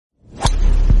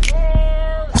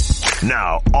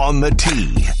Now on the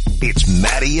tee, it's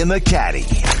Matty and the Caddie.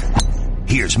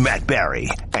 Here's Matt Barry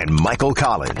and Michael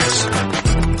Collins.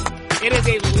 It is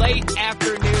a late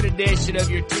afternoon edition of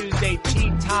your Tuesday Tea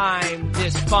Time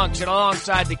Dysfunction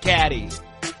alongside the Caddie,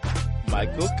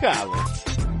 Michael Collins.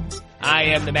 I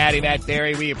am the Matt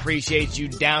Barry. We appreciate you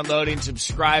downloading,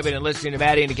 subscribing, and listening to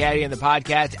Matty and the Caddie and the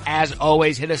podcast. As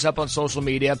always, hit us up on social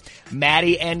media,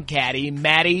 Matty and Caddie,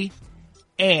 Matty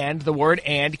and the word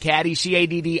and Caddie,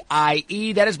 Caddie.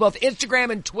 That is both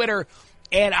Instagram and Twitter.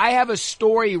 And I have a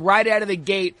story right out of the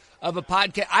gate of a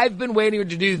podcast. I've been waiting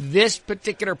to do this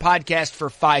particular podcast for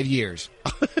 5 years.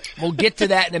 We'll get to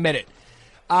that in a minute.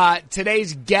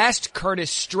 Today's guest,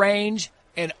 Curtis Strange,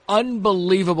 an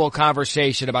unbelievable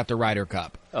conversation about the Ryder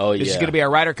Cup. Oh, yeah. This is going to be our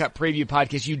Ryder Cup preview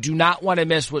podcast. You do not want to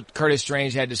miss what Curtis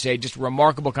Strange had to say. Just a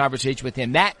remarkable conversation with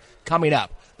him. That coming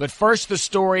up. But first, the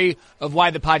story of why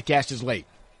the podcast is late.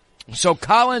 So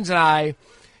Collins and I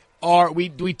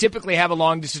we typically have a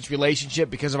long-distance relationship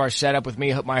because of our setup with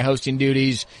me, my hosting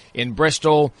duties in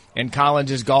Bristol, and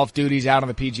Collins' golf duties out on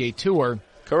the PGA Tour.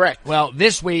 Correct. Well,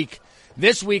 this week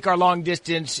our long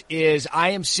distance is I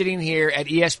am sitting here at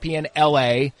ESPN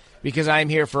LA because I'm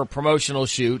here for a promotional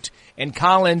shoot, and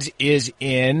Collins is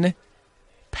in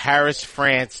Paris,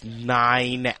 France,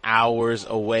 9 hours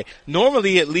away.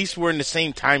 Normally, at least we're in the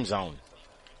same time zone.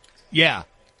 Yeah.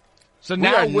 So we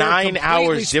now are we're 9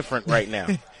 hours different right now.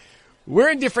 We're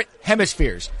in different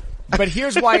hemispheres. But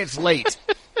here's why it's late.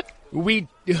 We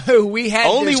had only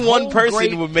this one whole person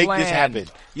great would make plan. this happen.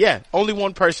 Yeah, only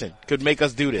one person could make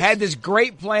us do this. Had this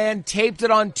great plan, taped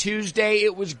it on Tuesday.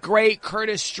 It was great.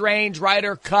 Curtis Strange,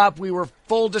 Ryder Cup. We were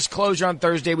full disclosure on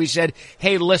Thursday. We said,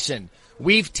 hey, listen,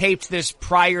 we've taped this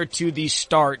prior to the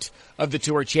start of the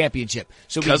Tour Championship.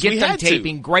 So we get them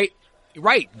taping. Great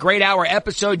hour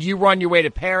episode. You were on your way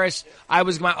to Paris. I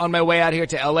was on my way out here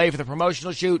to LA for the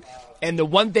promotional shoot. And the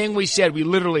one thing we said, we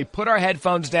literally put our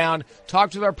headphones down,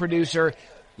 talked with our producer.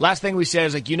 Last thing we said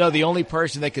is the only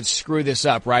person that could screw this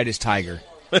up, right, is Tiger.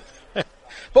 But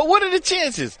what are the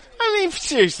chances? I mean,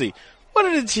 seriously, what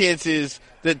are the chances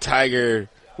that Tiger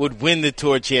would win the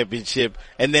Tour Championship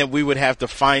and then we would have to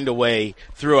find a way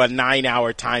through a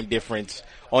 9-hour time difference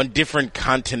on different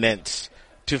continents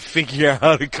to figure out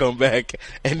how to come back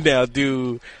and now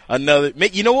do another?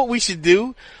 You know what we should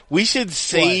do? We should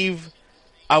save...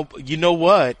 you know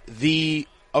what? The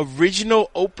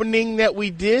original opening that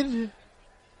we did,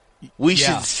 we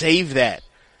should save that.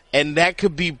 And that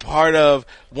could be part of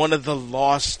one of the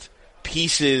lost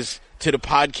pieces to the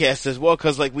podcast as well.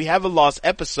 Because, we have a lost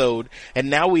episode, and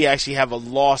now we actually have a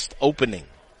lost opening.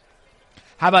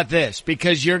 How about this?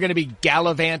 Because you're going to be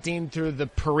gallivanting through the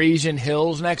Parisian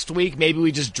hills next week, maybe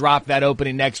we just drop that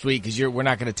opening next week because we're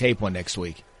not going to tape one next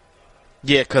week.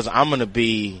 Yeah, because I'm going to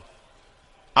be...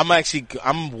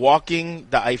 I'm walking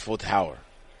the Eiffel Tower.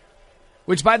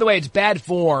 Which, by the way, it's bad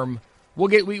form. We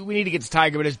need to get to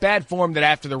Tiger, but it's bad form that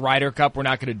after the Ryder Cup we're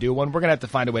not going to do one. We're going to have to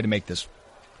find a way to make this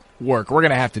work. We're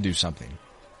going to have to do something.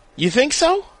 You think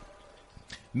so?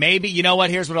 Maybe. You know what?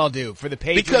 Here's what I'll do. For the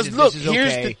patrons, because, look, this is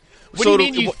okay. What do you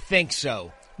mean you think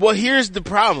so? Well, here's the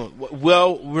problem.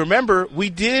 Well, remember, we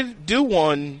did do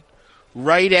one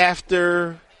right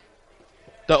after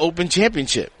the Open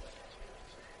Championship.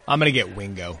 I'm going to get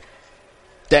Wingo.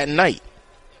 That night.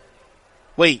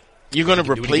 Wait, you're going to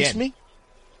replace me?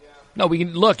 No, we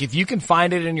can. Look, if you can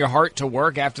find it in your heart to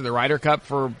work after the Ryder Cup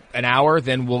for an hour,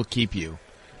 then we'll keep you.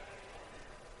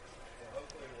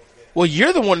 Well,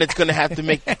 you're the one that's going to have to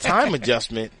make the time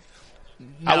adjustment.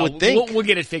 No, I would think. We'll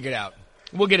get it figured out.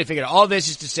 All this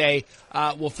is to say,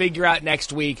 we'll figure out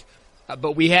next week.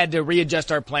 But we had to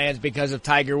readjust our plans because of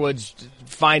Tiger Woods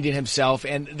finding himself.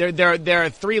 And there are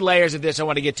 3 layers of this I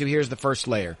want to get to. Here's the first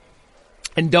layer.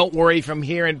 And don't worry, from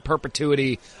here in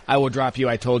perpetuity, I will drop you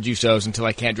I told you so's until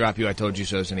I can't drop you I told you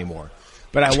so's anymore.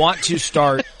 But I want to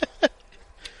start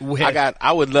with I got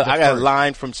a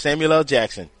line from Samuel L.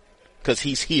 Jackson because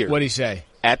he's here. What'd he say?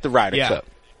 At the Ryder Cup.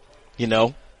 You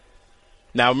know?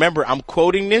 Now remember, I'm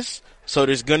quoting this, so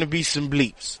there's going to be some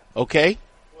bleeps. Okay?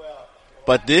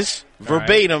 But this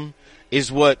verbatim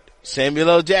is what Samuel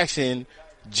L. Jackson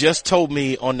just told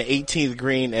me on the 18th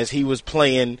green as he was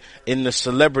playing in the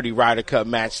Celebrity Ryder Cup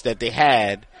match that they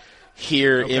had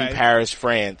here in Paris,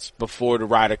 France, before the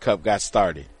Ryder Cup got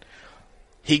started.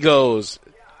 He goes,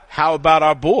 how about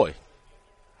our boy?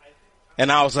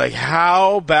 And I was like,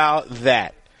 how about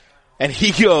that? And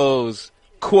he goes,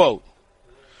 quote,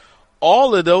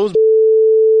 all of those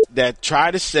that try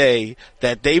to say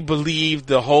that they believe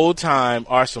the whole time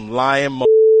are some lying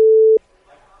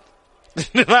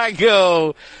And I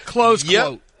go, close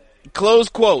quote. Close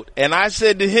quote. And I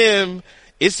said to him,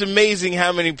 It's amazing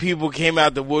how many people came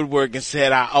out the woodwork and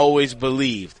said, I always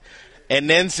believed. And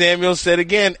then Samuel said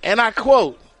again, and I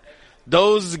quote,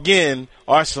 those again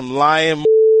are some lying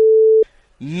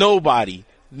nobody,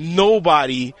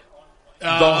 the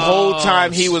whole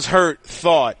time he was hurt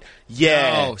thought,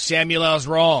 No, Samuel L's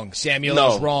wrong. Samuel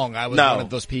L's wrong. I was one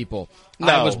of those people.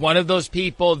 I was one of those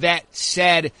people that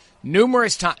said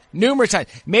numerous times,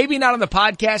 maybe not on the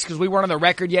podcast because we weren't on the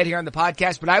record yet here on the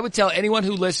podcast, but I would tell anyone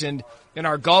who listened in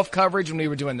our golf coverage when we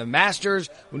were doing the Masters,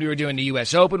 when we were doing the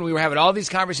U.S. Open, we were having all these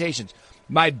conversations.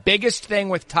 My biggest thing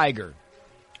with Tiger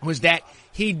was that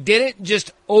he didn't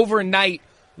just overnight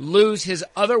lose his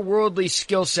otherworldly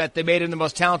skill set that made him the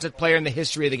most talented player in the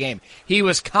history of the game. He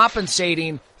was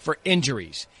compensating for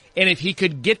injuries. And if he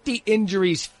could get the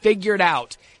injuries figured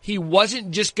out, he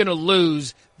wasn't just going to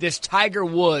lose this Tiger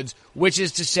Woods, which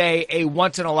is to say a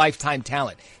once-in-a-lifetime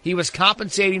talent. He was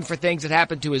compensating for things that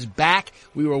happened to his back.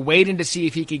 We were waiting to see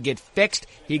if he could get fixed.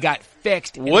 He got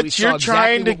fixed. What you're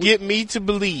trying to get me to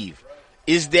believe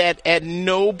is that at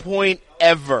no point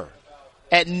ever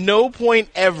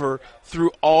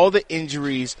through all the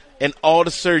injuries and all the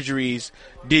surgeries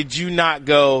did you not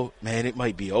go, man, it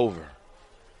might be over.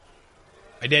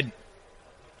 I did.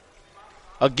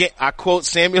 Again, I quote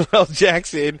Samuel L.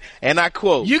 Jackson, and I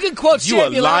quote. You can quote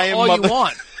Samuel L. all you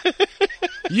want.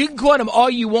 You can quote him all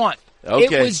you want.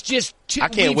 Okay. It was just I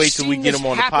can't wait till we get him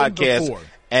on the podcast. Before.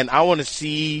 And I want to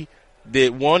see the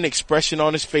one expression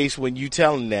on his face when you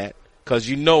tell him that, because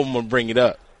you know I'm going to bring it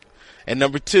up. And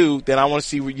number two, then I want to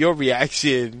see your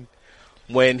reaction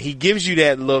when he gives you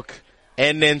that look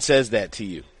and then says that to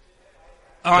you.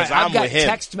 All right, I've got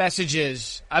text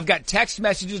messages. I've got text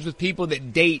messages with people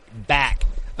that date back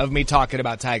of me talking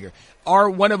about Tiger.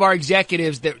 One of our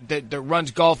executives that runs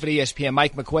golf at ESPN,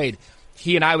 Mike McQuaid,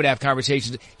 he and I would have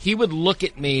conversations. He would look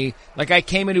at me like I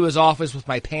came into his office with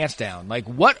my pants down. Like,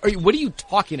 what are you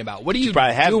talking about? What are you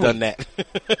probably doing? Have done that.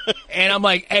 And I'm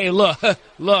like, hey,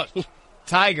 look,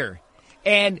 Tiger.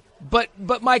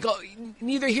 But Michael,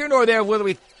 neither here nor there whether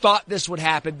we thought this would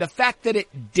happen. The fact that it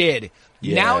did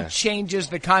now changes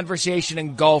the conversation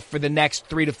in golf for the next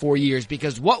 3 to 4 years,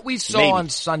 because what we saw on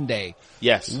Sunday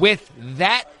with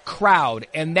that crowd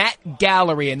and that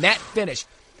gallery and that finish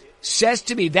says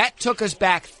to me that took us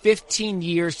back 15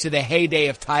 years to the heyday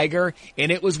of Tiger,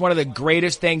 and it was one of the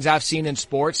greatest things I've seen in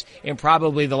sports in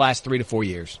probably the last 3 to 4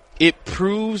 years. It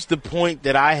proves the point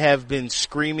that I have been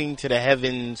screaming to the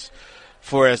heavens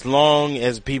for as long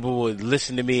as people would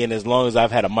listen to me and as long as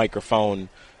I've had a microphone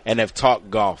and have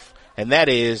talked golf. And that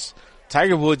is,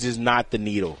 Tiger Woods is not the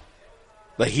needle.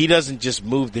 Like, he doesn't just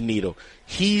move the needle.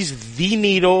 He's the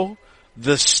needle,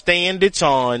 the stand it's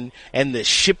on, and the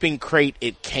shipping crate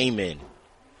it came in.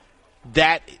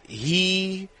 That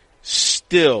he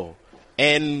still,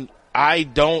 and I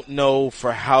don't know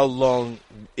for how long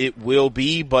it will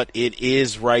be, but it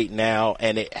is right now,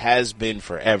 and it has been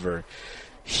forever.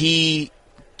 He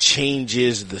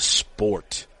changes the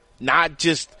sport, not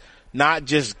just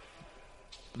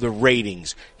the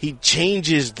ratings. He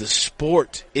changes the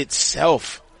sport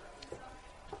itself.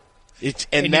 And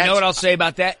you know what I'll say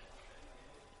about that?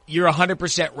 You're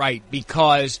 100% right,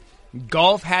 because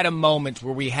golf had a moment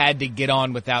where we had to get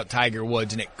on without Tiger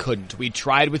Woods, and it couldn't. We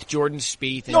tried with Jordan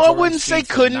Spieth. And I wouldn't say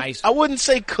couldn't. I wouldn't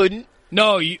say couldn't.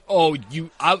 No, you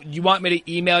want me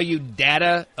to email you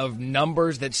data of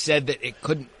numbers that said that it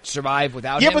couldn't survive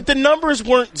without him? Yeah, but the numbers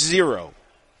weren't zero.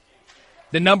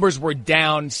 The numbers were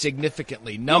down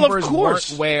significantly. Numbers weren't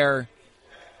where.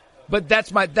 But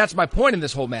that's my point in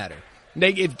this whole matter.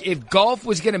 If golf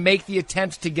was going to make the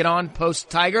attempt to get on post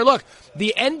Tiger, look,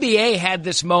 the NBA had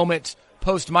this moment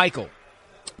post Michael,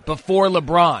 before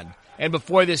LeBron, and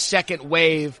before this second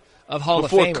wave of Hall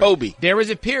of Famers. Before Kobe. There was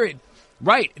a period.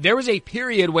 Right. There was a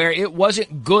period where it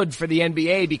wasn't good for the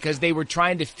NBA because they were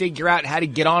trying to figure out how to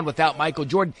get on without Michael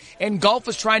Jordan. And golf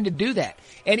was trying to do that.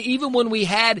 And even when we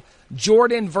had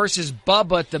Jordan versus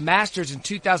Bubba at the Masters in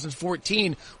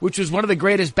 2014, which was one of the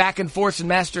greatest back and forths in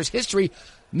Masters history,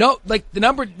 no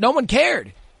one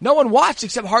cared. No one watched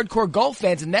except hardcore golf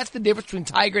fans, and that's the difference between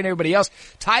Tiger and everybody else.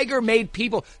 Tiger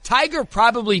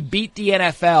probably beat the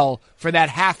NFL for that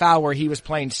half hour he was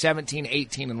playing 17,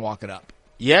 18 and walking up.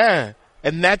 Yeah.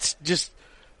 And that's just,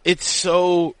 it's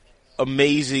so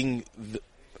amazing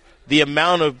the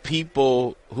amount of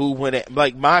people who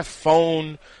like my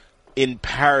phone in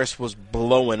Paris was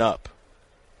blowing up.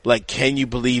 Like, can you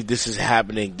believe this is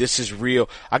happening? This is real.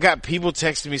 I got people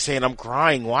texting me saying I'm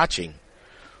crying watching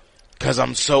because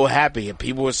I'm so happy. And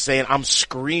people were saying I'm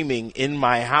screaming in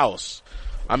my house.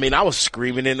 I mean, I was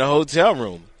screaming in the hotel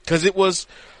room because it was,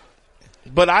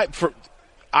 but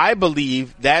I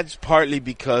believe that's partly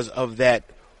because of that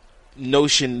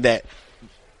notion that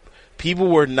people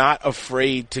were not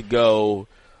afraid to go,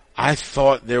 I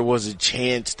thought there was a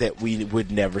chance that we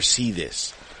would never see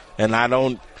this. And I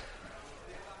don't.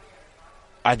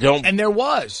 And there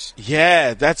was.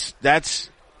 Yeah,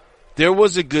 there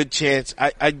was a good chance.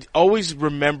 I always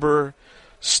remember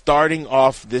starting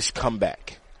off this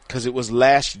comeback because it was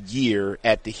last year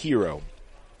at the Hero.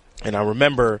 And I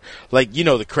remember, like, you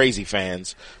know, the crazy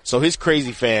fans. So his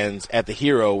crazy fans at the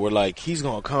Hero were like, he's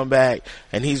going to come back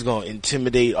and he's going to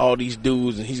intimidate all these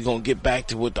dudes and he's going to get back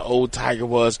to what the old Tiger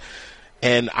was.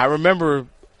 And I remember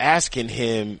asking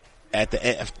him at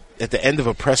the end of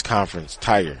a press conference,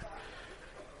 Tiger,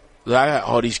 I got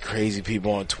all these crazy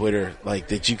people on Twitter, like,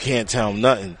 that you can't tell them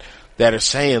nothing, that are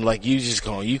saying, like, you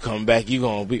come back, you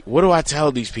going to be, what do I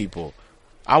tell these people?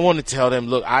 I want to tell them,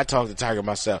 look, I talked to Tiger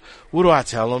myself. What do I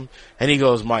tell them? And he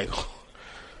goes, Mike,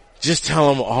 just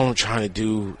tell them all I'm trying to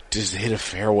do is hit a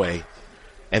fairway.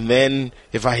 And then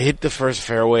if I hit the first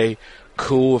fairway,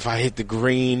 cool. If I hit the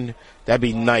green, that'd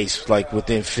be nice, like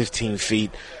within 15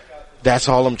 feet. That's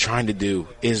all I'm trying to do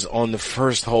is on the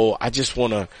first hole. I just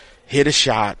want to hit a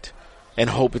shot and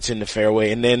hope it's in the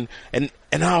fairway. And then, and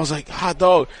I was like, hot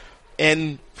dog.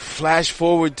 And flash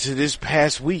forward to this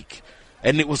past week.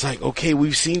 And it was like, okay,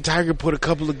 we've seen Tiger put a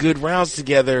couple of good rounds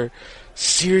together.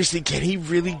 Seriously, can he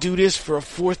really do this for a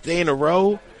fourth day in a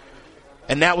row?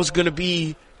 And that was going to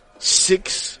be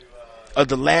 6 of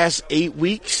the last 8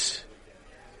 weeks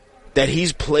that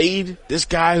he's played. This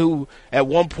guy who at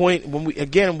one point, when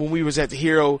we was at the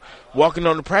Hero walking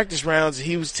on the practice rounds,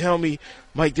 he was telling me,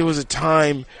 Mike, there was a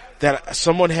time that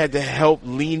someone had to help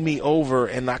lean me over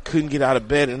and I couldn't get out of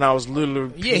bed and I was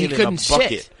literally peeing in a bucket.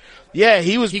 Sit. Yeah,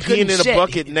 he was peeing in a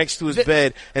bucket next to his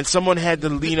bed, and someone had to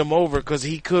lean him over because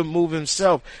he couldn't move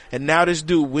himself. And now this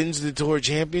dude wins the Tour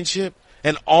Championship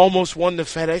and almost won the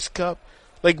FedEx Cup.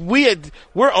 Like,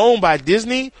 we're owned by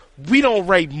Disney. We don't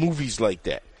write movies like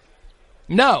that.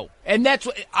 No, and that's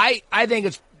what I think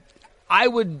it's. I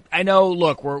know.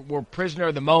 Look, we're prisoner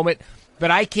of the moment,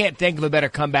 but I can't think of a better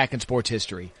comeback in sports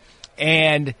history.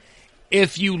 And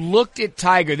if you looked at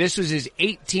Tiger, this was his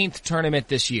 18th tournament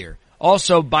this year.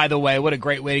 Also, by the way, what a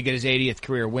great way to get his 80th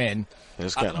career win.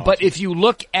 But if you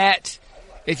look at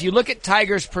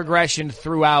Tiger's progression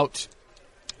throughout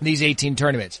these 18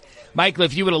 tournaments, Michael,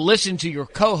 if you would have listened to your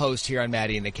co-host here on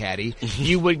Matty and the Caddie,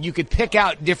 you could pick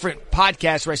out different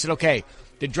podcasts where I said, okay,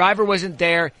 the driver wasn't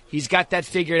there. He's got that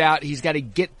figured out. He's got to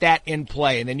get that in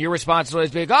play. And then your responsibility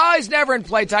is big. Oh, he's never in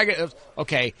play. Tiger.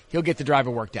 Okay, he'll get the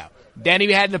driver worked out. Then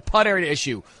he had the putter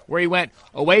issue where he went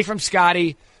away from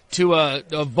Scotty to a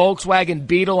Volkswagen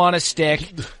Beetle on a stick,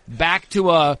 back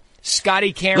to a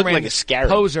Scotty Cameron like a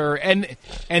poser, and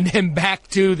then back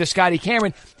to the Scotty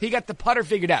Cameron. He got the putter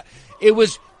figured out. We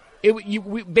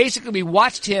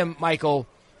watched him, Michael,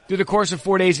 through the course of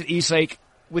 4 days at Eastlake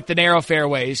with the narrow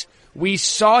fairways. We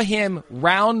saw him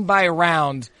round by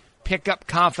round pick up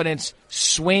confidence,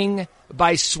 swing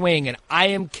by swing, and I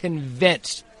am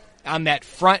convinced on that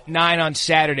front 9 on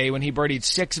Saturday when he birdied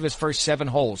 6 of his first 7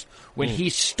 holes, when he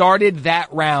started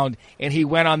that round and he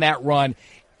went on that run,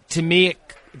 to me,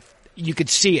 you could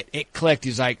see it. It clicked.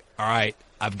 He's like, all right,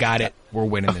 I've got it. We're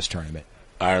winning this tournament.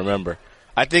 I remember.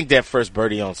 I think that first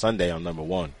birdie on Sunday on number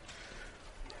 1.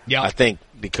 Yeah. I think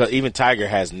because even Tiger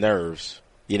has nerves,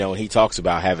 you know, and he talks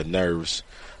about having nerves,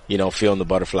 you know, feeling the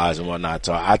butterflies and whatnot.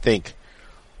 So I think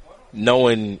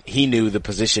knowing he knew the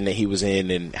position that he was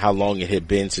in and how long it had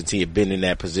been since he had been in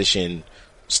that position,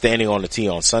 standing on the tee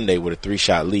on Sunday with a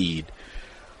 3-shot lead,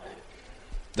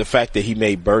 the fact that he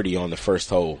made birdie on the first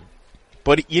hole.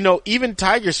 But, you know, even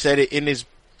Tiger said it in his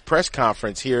press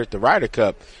conference here at the Ryder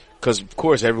Cup, because, of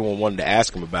course, everyone wanted to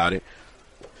ask him about it.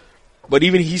 But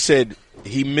even he said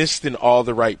he missed in all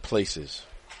the right places.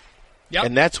 Yep.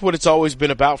 And that's what it's always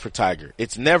been about for Tiger.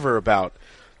 It's never about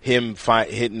him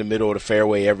hitting the middle of the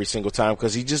fairway every single time,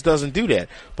 because he just doesn't do that.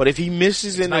 But if he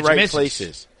misses in the right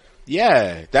places,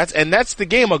 yeah, that's the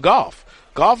game of golf.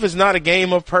 Golf is not a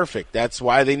game of perfect. That's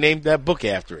why they named that book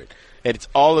after it. And it's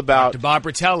all about Dr. Bob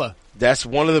Rotella. That's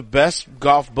one of the best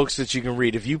golf books that you can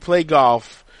read. If you play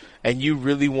golf and you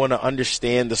really want to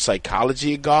understand the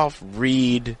psychology of golf,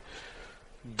 read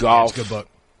Golf. That's a good book.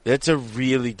 That's a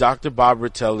really Dr. Bob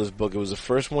Rotella's book. It was the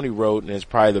first one he wrote, and it's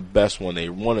probably the best one.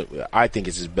 I think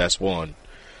it's his best one.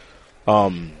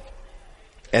 And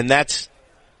that's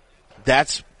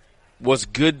what's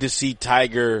good to see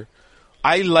Tiger.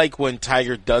 I like when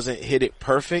Tiger doesn't hit it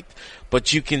perfect,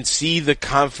 but you can see the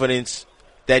confidence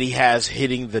that he has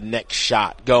hitting the next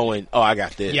shot, going, "Oh, I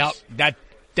got this." Yep,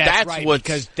 that's right.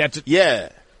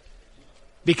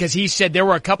 Because he said there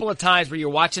were a couple of times where you're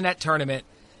watching that tournament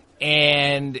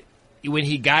and when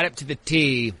he got up to the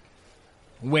tee,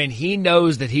 when he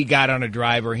knows that he got on a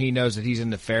driver, he knows that he's in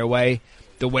the fairway,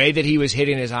 the way that he was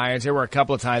hitting his irons, there were a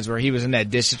couple of times where he was in that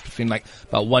distance between like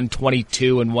about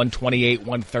 122 and 128,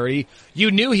 130. You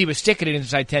knew he was sticking it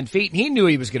inside 10 feet, and he knew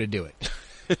he was going to do it.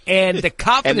 And the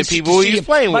confidence and the people he was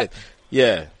playing with.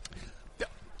 Yeah.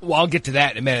 Well, I'll get to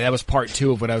that in a minute. That was part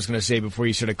two of what I was going to say before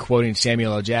you started quoting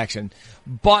Samuel L. Jackson.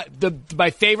 But my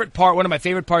favorite part, one of my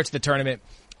favorite parts of the tournament,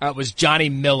 was Johnny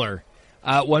Miller.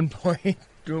 At one point,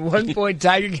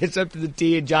 Tiger gets up to the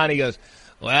tee and Johnny goes,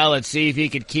 well, let's see if he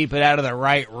could keep it out of the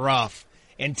right rough.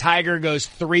 And Tiger goes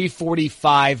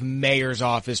 345 mayors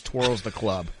off as twirls the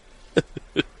club.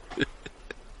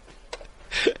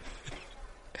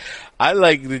 I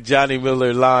like the Johnny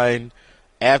Miller line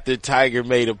after Tiger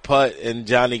made a putt and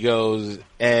Johnny goes,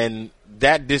 and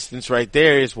that distance right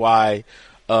there is why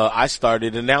I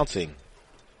started announcing.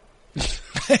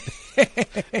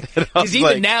 Because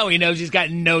even now he knows he's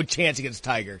got no chance against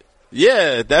Tiger.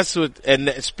 Yeah, that's what. And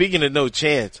speaking of no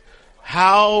chance,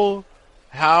 how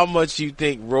much you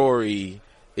think Rory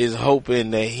is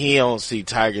hoping that he don't see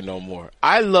Tiger no more?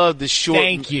 I love the short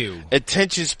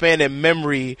attention span and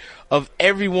memory of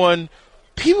everyone.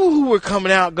 People who were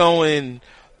coming out going,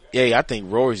 yeah, I think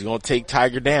Rory's going to take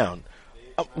Tiger down.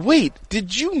 Wait,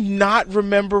 did you not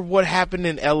remember what happened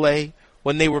in L.A.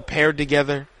 when they were paired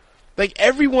together? Like,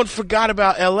 everyone forgot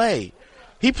about L.A.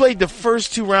 He played the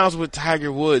first 2 rounds with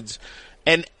Tiger Woods,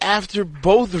 and after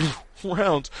both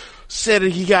rounds said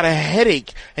that he got a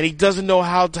headache and he doesn't know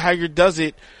how Tiger does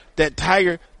it. That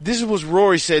Tiger, this is what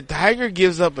Rory said, Tiger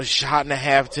gives up a shot and a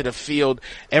half to the field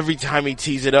every time he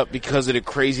tees it up because of the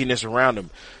craziness around him.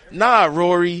 Nah,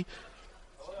 Rory,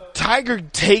 Tiger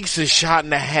takes a shot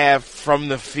and a half from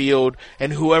the field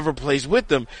and whoever plays with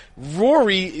them.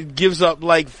 Rory gives up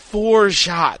like 4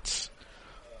 shots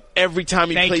every time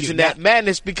he plays in that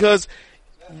madness because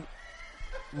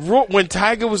when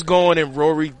Tiger was going and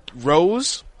Rory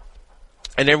rose,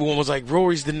 and everyone was like,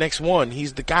 Rory's the next one.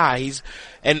 He's the guy.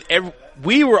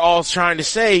 We were all trying to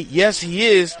say, yes, he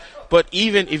is. But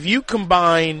even if you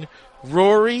combine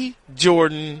Rory,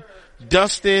 Jordan,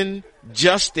 Dustin,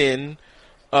 Justin,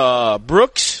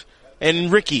 Brooks,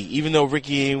 and Ricky, even though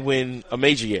Ricky ain't win a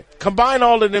major yet, combine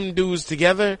all of them dudes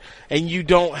together, and you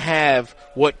don't have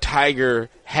what Tiger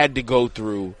had to go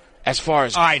through as far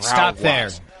as. All right, stop there.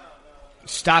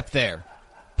 Stop there.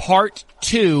 Part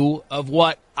 2 of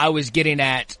what I was getting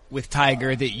at with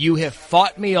Tiger that you have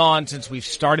fought me on since we've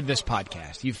started this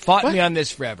podcast. You've fought me on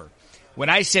this forever. When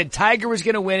I said Tiger was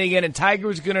going to win again and Tiger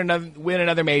was going to win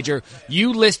another major,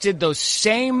 you listed those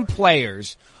same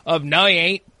players of, no, he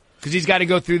ain't, because he's got to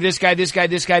go through this guy, this guy,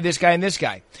 this guy, this guy, and this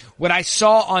guy. What I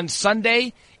saw on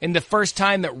Sunday, in the first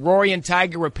time that Rory and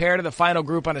Tiger were paired to the final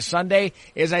group on a Sunday,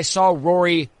 is I saw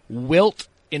Rory wilt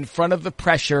in front of the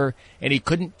pressure, and he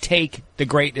couldn't take the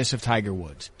greatness of Tiger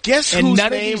Woods. Guess whose name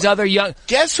None of these other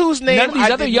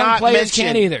young players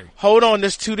can either. Hold on,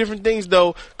 there's 2 different things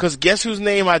though, because guess whose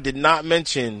name I did not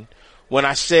mention when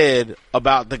I said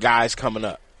about the guys coming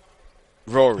up?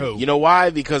 Rory. Who? You know why?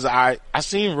 Because I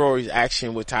seen Rory's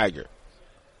action with Tiger,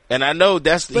 and I know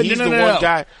he's the one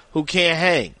guy who can't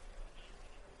hang.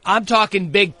 I'm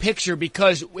talking big picture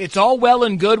because it's all well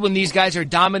and good when these guys are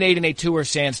dominating a tour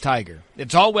sans Tiger.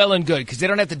 It's all well and good because they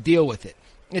don't have to deal with it.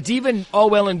 It's even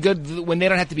all well and good when they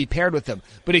don't have to be paired with them.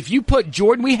 But if you put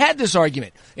Jordan, we had this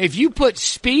argument. If you put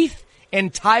Spieth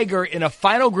and Tiger in a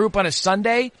final group on a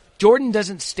Sunday, Jordan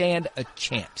doesn't stand a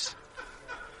chance.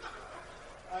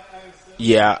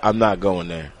 Yeah, I'm not going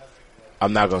there.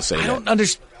 I'm not going to say that. I don't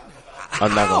understand.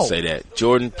 I'm not going to say that.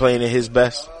 Jordan playing at his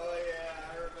best.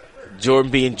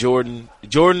 Jordan being Jordan.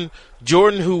 Jordan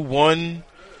who won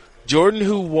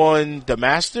the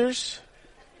Masters.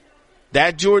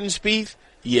 That Jordan Spieth,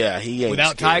 yeah, he ain't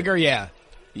without scared. Tiger, yeah.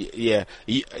 Yeah.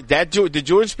 The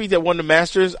Jordan Spieth that won the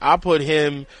Masters, I put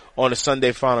him on a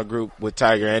Sunday final group with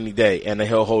Tiger any day, and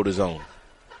he'll hold his own.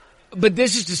 But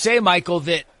this is to say, Michael,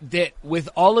 that with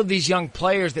all of these young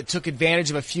players that took advantage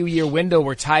of a few-year window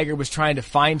where Tiger was trying to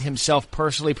find himself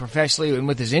personally, professionally, and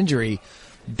with his injury,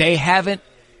 they haven't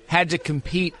had to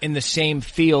compete in the same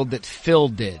field that Phil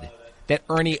did, that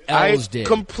Ernie Els did,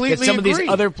 that some of these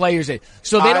other players did.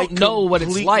 So they don't know what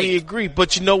it's like. I completely agree.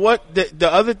 But you know what?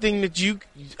 The other thing that you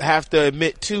have to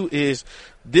admit, too, is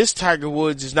this Tiger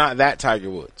Woods is not that Tiger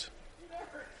Woods.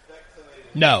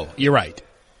 No, you're right.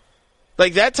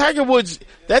 Like that Tiger Woods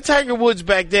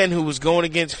back then who was going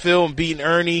against Phil and beating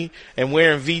Ernie and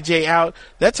wearing VJ out,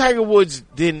 that Tiger Woods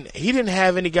didn't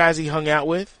have any guys he hung out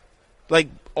with. Like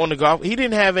on the golf, he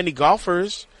didn't have any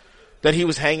golfers that he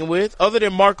was hanging with other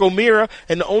than Mark O'Meara,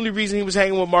 and the only reason he was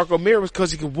hanging with Mark O'Meara was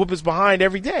because he could whoop his behind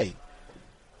every day.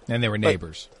 And they were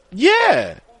neighbors.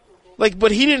 Yeah.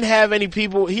 But he didn't have any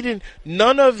people.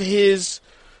 None of his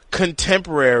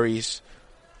contemporaries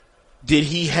did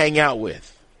he hang out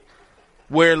with.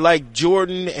 Where like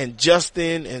Jordan and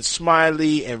Justin and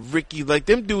Smiley and Ricky, like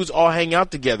them dudes all hang out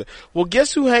together. Well,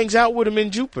 guess who hangs out with him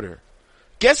in Jupiter?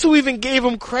 Guess who even gave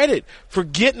him credit for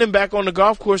getting him back on the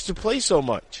golf course to play so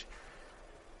much?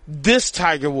 This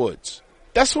Tiger Woods.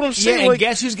 That's what I'm saying. Yeah, and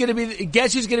guess who's gonna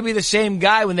be the same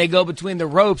guy when they go between the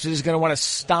ropes and is gonna want to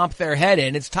stomp their head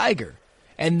in? It's Tiger.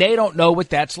 And they don't know what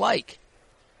that's like.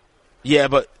 Yeah,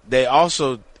 but they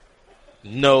also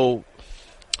know.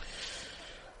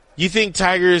 You think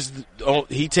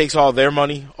he takes all their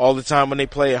money all the time when they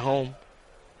play at home?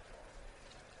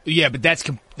 Yeah, but that's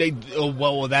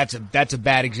a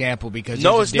bad example because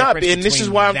no, it's not, and this is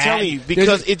why I'm telling you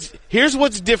because here's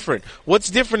what's different. What's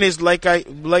different is like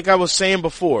I was saying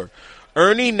before,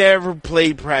 Ernie never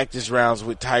played practice rounds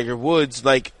with Tiger Woods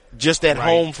like just at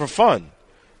home for fun.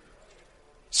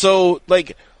 So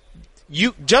like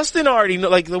Justin already know.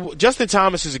 Like Justin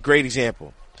Thomas is a great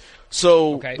example.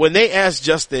 So when they asked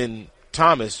Justin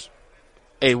Thomas,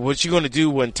 "Hey, what you going to do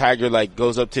when Tiger like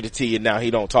goes up to the tee and now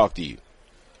he don't talk to you?"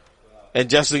 And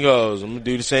Justin goes, "I'm going to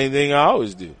do the same thing I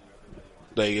always do."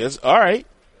 Like, it's all right.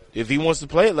 If he wants to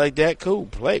play it like that, cool.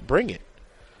 Bring it.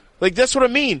 Like, that's what I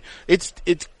mean. It's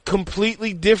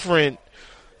completely different.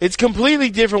 It's completely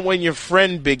different when your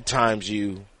friend big times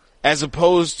you as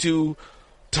opposed to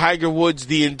Tiger Woods,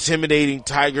 the intimidating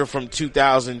Tiger from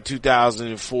 2000,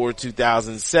 2004,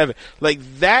 2007. Like,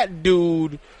 that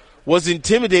dude was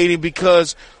intimidating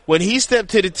because when he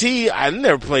stepped to the tee, I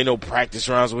never played no practice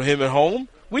rounds with him at home.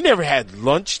 We never had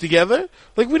lunch together.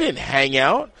 Like, we didn't hang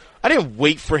out. I didn't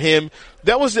wait for him.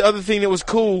 That was the other thing that was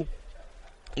cool.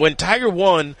 When Tiger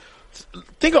won,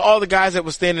 think of all the guys that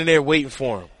were standing there waiting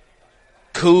for him.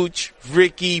 Cooch,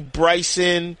 Ricky,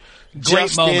 Bryson,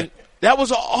 Justin. Moment. That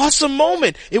was an awesome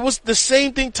moment. It was the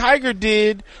same thing Tiger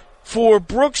did for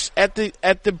Brooks at the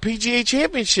PGA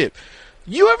Championship.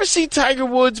 You ever see Tiger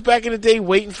Woods back in the day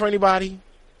waiting for anybody?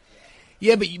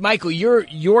 Yeah, but Michael,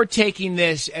 you're taking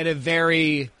this at a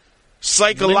very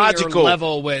psychological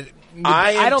level with.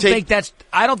 I don't think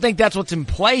that's what's in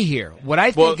play here. What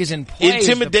I think is in play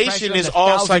intimidation is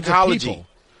all psychology.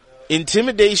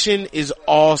 Intimidation is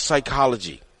all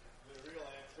psychology.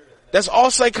 That's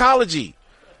all psychology.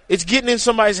 It's getting in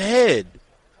somebody's head.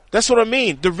 That's what I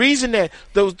mean. The reason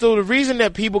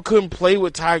that people couldn't play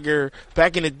with Tiger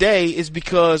back in the day is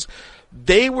because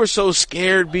they were so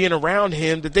scared being around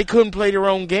him that they couldn't play their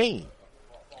own game.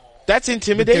 That's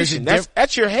intimidation.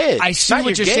 That's your head. I see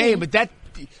what you're saying, but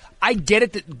I get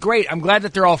it. Great. I'm glad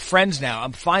that they're all friends now.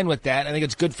 I'm fine with that. I think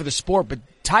it's good for the sport. But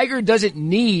Tiger doesn't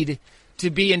need to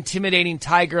be intimidating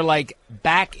Tiger like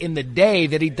back in the day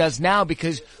that he does now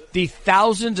because the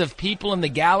thousands of people in the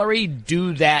gallery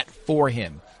do that for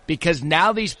him. Because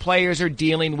now these players are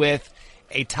dealing with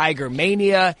a Tiger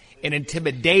mania, an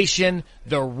intimidation,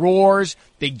 the roars,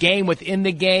 the game within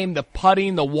the game, the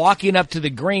putting, the walking up to the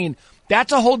green.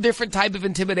 That's a whole different type of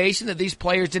intimidation that these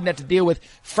players didn't have to deal with,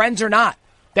 friends or not.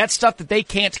 That's stuff that they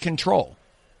can't control.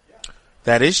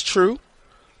 That is true.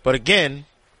 But again,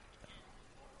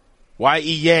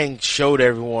 Y.E. Yang showed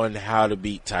everyone how to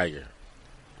beat Tiger.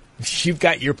 You've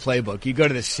got your playbook. You go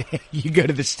to the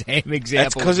same example.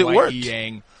 That's because it worked.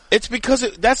 Yang. It's because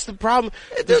that's the problem.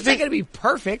 It's not going to be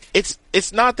perfect.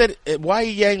 It's not that Y.E.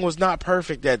 Yang was not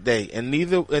perfect that day, and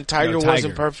Tiger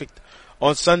wasn't perfect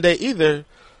on Sunday either.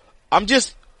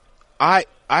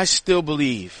 I still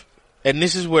believe, and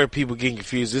this is where people get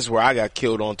confused. This is where I got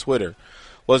killed on Twitter,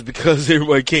 was because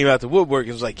everybody came out the woodwork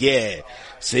and was like, "Yeah,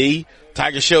 see,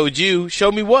 Tiger showed you.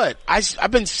 Show me what?"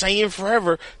 I've been saying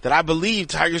forever that I believe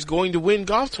Tiger's going to win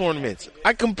golf tournaments.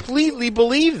 I completely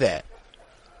believe that.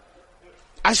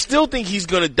 I still think he's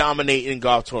going to dominate in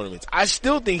golf tournaments. I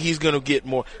still think he's going to get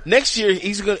more. Next year,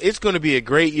 it's going to be a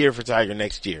great year for Tiger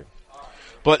next year.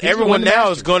 But everyone now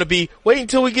is going to be, wait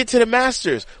until we get to the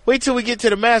Masters. Wait till we get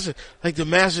to the Masters. Like the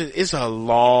Masters, it's a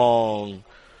long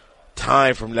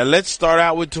time from now. Let's start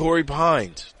out with Torrey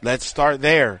Pines. Let's start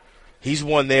there. He's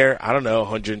won there, I don't know,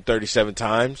 137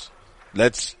 times.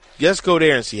 Let's go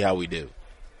there and see how we do.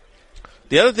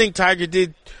 The other thing Tiger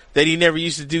did that he never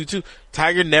used to do too,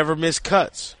 Tiger never missed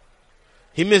cuts.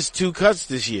 He missed 2 cuts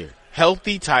this year.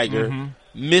 Healthy Tiger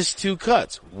missed 2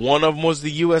 cuts. One of them was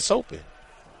the U.S. Open.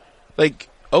 Like,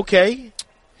 okay.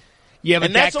 Yeah, but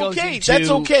and that's okay. That's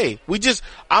okay.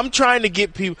 I'm trying to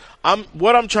get people,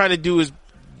 what I'm trying to do is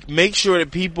make sure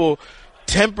that people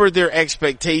temper their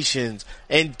expectations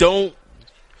and don't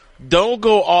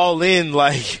go all in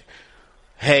like,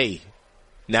 hey,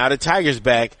 now the Tiger's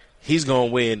back, he's going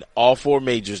to win all 4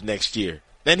 majors next year.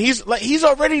 And he's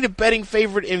already the betting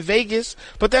favorite in Vegas,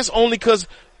 but that's only because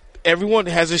everyone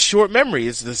has a short memory.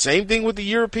 It's the same thing with the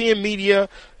European media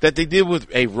that they did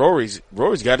with, hey, Rory's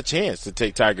got a chance to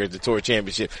take Tiger at the Tour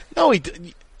Championship. No,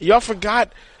 y'all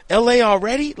forgot LA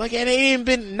already? Like, it ain't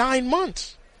been 9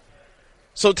 months.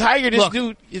 So Tiger,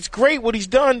 dude, it's great what he's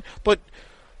done, but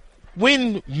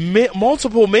win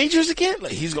multiple majors again?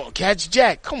 Like, he's going to catch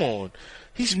Jack. Come on.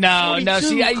 He's 42.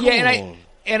 See,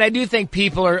 and I do think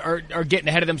people are getting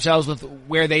ahead of themselves with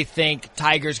where they think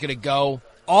Tiger's going to go.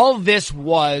 All this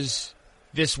was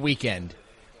this weekend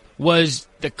was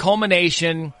the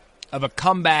culmination of a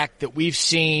comeback that we've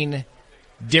seen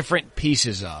different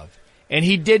pieces of. And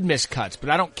he did miss cuts, but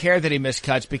I don't care that he missed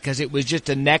cuts because it was just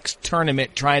a next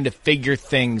tournament trying to figure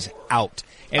things out.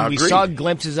 And we saw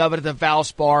glimpses of it at the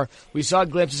Valspar. We saw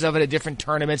glimpses of it at different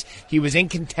tournaments. He was in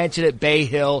contention at Bay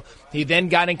Hill. He then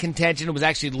got in contention and was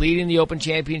actually leading the Open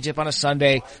Championship on a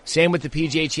Sunday. Same with the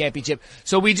PGA Championship.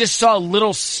 So we just saw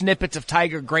little snippets of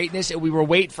Tiger greatness, and we were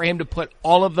waiting for him to put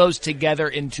all of those together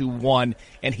into one,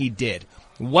 and he did.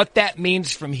 What that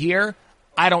means from here,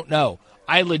 I don't know.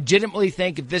 I legitimately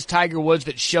think if this Tiger Woods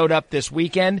that showed up this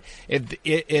weekend,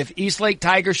 if Eastlake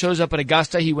Tiger shows up at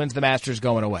Augusta, he wins the Masters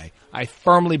going away. I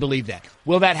firmly believe that.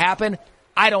 Will that happen?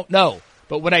 I don't know.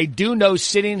 But what I do know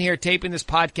sitting here taping this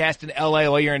podcast in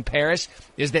LA while you're in Paris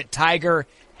is that Tiger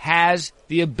has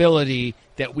the ability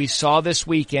that we saw this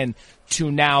weekend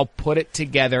to now put it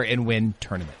together and win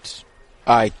tournaments.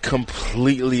 I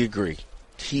completely agree.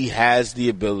 He has the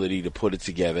ability to put it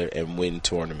together and win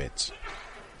tournaments.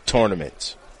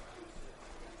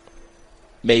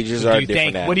 Majors are a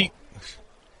different animal.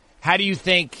 How do you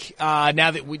think,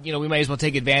 now that we may as well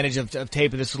take advantage of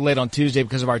taping this late on Tuesday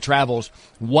because of our travels,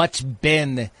 what's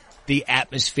been the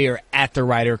atmosphere at the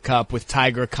Ryder Cup with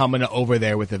Tiger coming over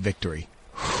there with a victory?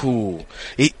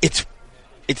 It's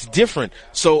different.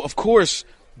 So, of course,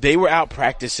 they were out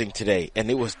practicing today, and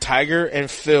it was Tiger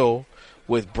and Phil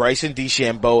with Bryson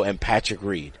DeChambeau and Patrick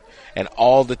Reed. And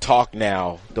all the talk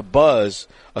now, the buzz,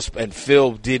 and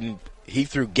Phil he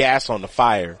threw gas on the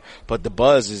fire, but the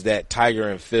buzz is that Tiger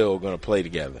and Phil are going to play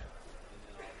together.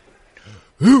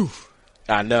 Oof.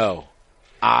 I know.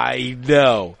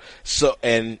 So,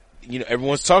 and,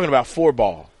 everyone's talking about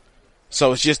 4-ball.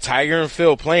 So it's just Tiger and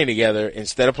Phil playing together.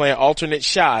 Instead of playing alternate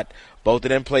shot, both of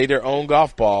them play their own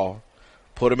golf ball,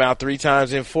 put them out 3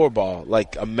 times in 4-ball.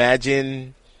 Like,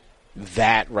 imagine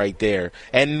that right there.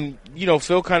 And,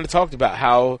 Phil kind of talked about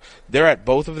how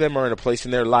both of them are in a place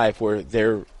in their life where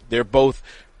they're both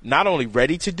not only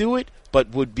ready to do it,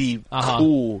 but would be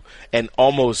cool and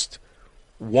almost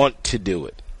want to do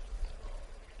it.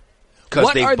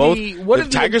 Because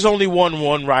Tiger's only won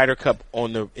one Ryder Cup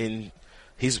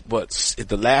he's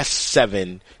the last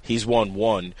 7, he's won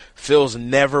 1. Phil's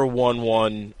never won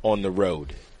one on the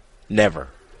road. Never.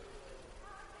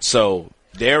 So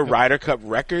their Ryder Cup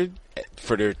record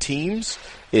for their teams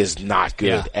is not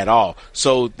good at all.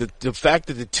 So the fact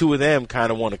that the two of them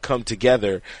kind of want to come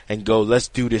together and go, let's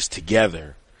do this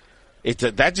together,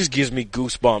 that just gives me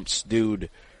goosebumps, dude,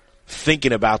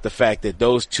 thinking about the fact that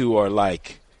those two are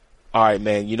like, all right,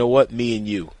 man, you know what? Me and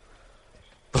you.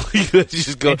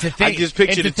 Just go. I just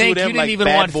picture the two of them like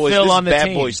Bad Boys. This is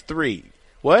Bad Boys 3.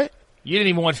 What? You didn't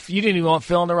even want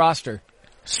Phil on the roster.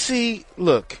 See,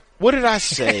 look. What did I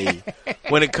say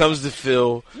when it comes to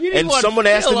Phil? And someone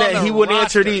asked him that, he wouldn't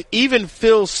answer it. Even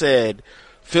Phil said,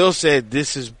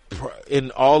 this is, in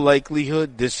all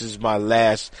likelihood, this is my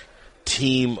last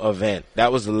team event.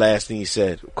 That was the last thing he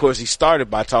said. Of course, he started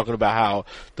by talking about how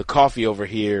the coffee over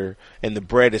here and the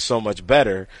bread is so much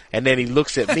better. And then he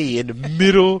looks at me in the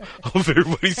middle of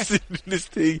everybody sitting in this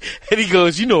thing. And he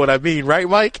goes, you know what I mean, right,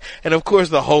 Mike? And of course,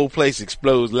 the whole place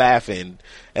explodes laughing.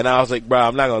 And I was like, bro,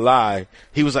 I'm not going to lie.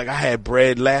 He was like, I had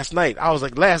bread last night. I was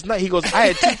like, last night? He goes, I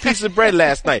had 2 pieces of bread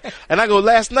last night. And I go,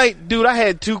 last night, dude, I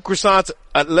had 2 croissants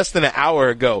less than an hour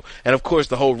ago. And of course,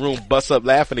 the whole room busts up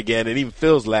laughing again, and even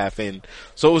Phil's laughing.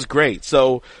 So it was great.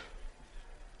 So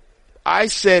I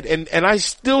said, and I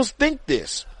still think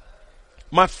this.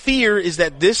 My fear is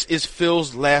that this is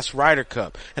Phil's last Ryder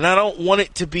Cup. And I don't want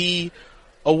it to be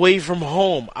away from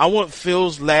home. I want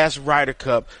Phil's last Ryder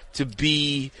Cup to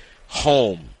be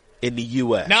home in the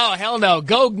U.S. No, hell no.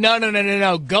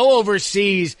 No. Go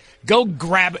overseas. Go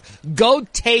grab it. Go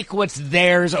take what's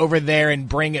theirs over there and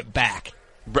bring it back.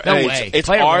 No way. It's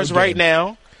ours right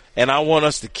now, and I want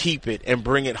us to keep it and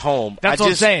bring it home. That's what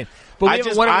I'm saying. But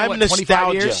I'm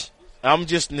nostalgia. I'm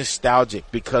just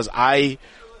nostalgic because I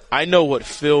know what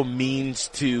Phil means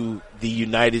to the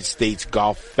United States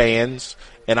golf fans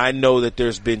and I know that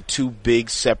there's been two big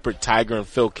separate Tiger and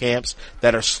Phil camps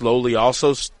that are slowly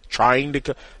also trying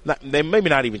to, they maybe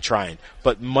not even trying,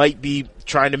 but might be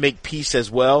trying to make peace as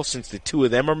well, since the two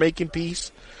of them are making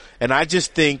peace. And I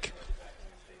just think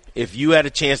if you had a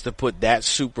chance to put that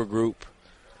super group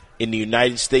in the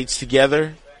United States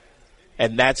together,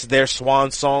 and that's their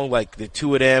swan song, like the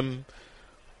two of them,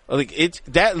 like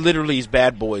that literally is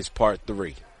Bad Boys Part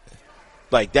 3.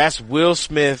 Like, that's Will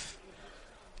Smith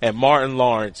and Martin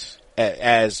Lawrence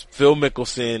as Phil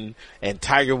Mickelson and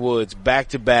Tiger Woods back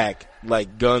to back,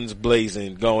 like guns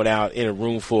blazing, going out in a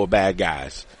room full of bad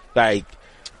guys. Like,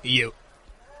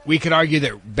 we could argue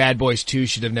that Bad Boys 2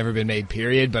 should have never been made,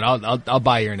 period, but I'll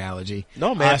buy your analogy.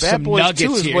 No, man, Bad Boys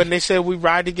 2 is when they said we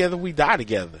ride together, we die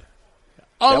together.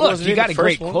 Oh, look, you got a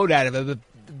great quote out of it,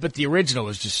 but the original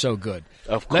was just so good.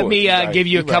 Of course. Let me give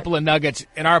you a couple of nuggets,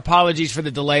 and our apologies for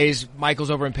the delays.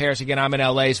 Michael's over in Paris again. I'm in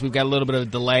LA, so we've got a little bit of a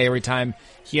delay every time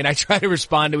he and I try to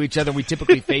respond to each other. We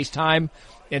typically FaceTime,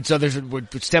 and so we're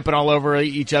stepping all over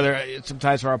each other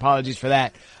sometimes, for our apologies for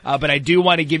that. But I do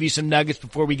want to give you some nuggets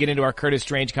before we get into our Curtis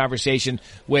Strange conversation,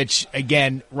 which,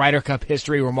 again, Ryder Cup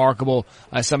history, remarkable.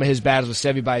 Some of his battles with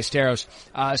Seve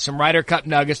Ballesteros. Some Ryder Cup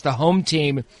nuggets. The home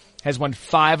team has won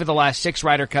 5 of the last 6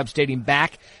 Ryder Cups dating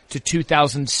back to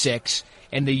 2006,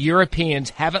 and the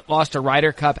Europeans haven't lost a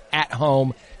Ryder Cup at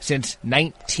home since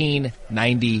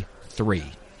 1993.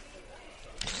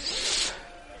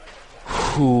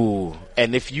 Ooh.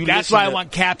 And if you That's why I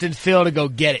want Captain Phil to go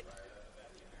get it.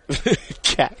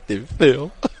 Captain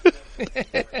Phil.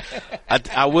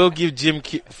 I will give Jim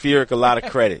Furyk a lot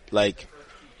of credit. Like,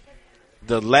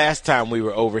 the last time we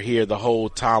were over here, the whole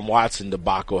Tom Watson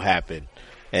debacle happened.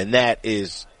 And that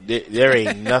is, there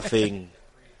ain't nothing.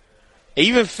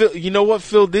 Even Phil, you know what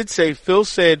Phil did say? Phil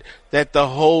said that the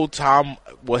whole time,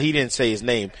 well, he didn't say his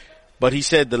name, but he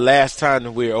said the last time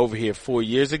that we were over here 4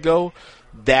 years ago,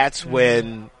 that's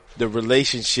when the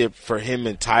relationship for him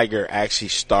and Tiger actually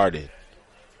started.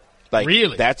 Like,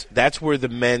 really? That's where the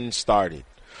men started,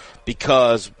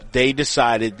 because they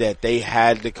decided that they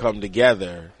had to come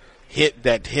together,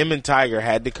 that him and Tiger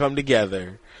had to come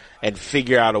together and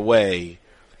figure out a way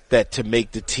that to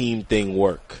make the team thing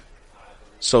work.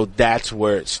 So that's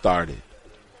where it started,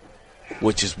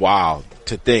 which is wild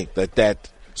to think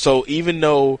that. So even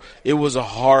though it was a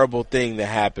horrible thing that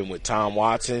happened with Tom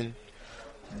Watson,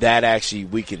 that actually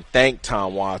we can thank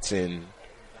Tom Watson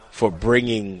for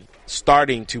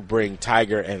starting to bring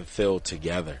Tiger and Phil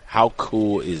together. How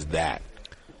cool is that?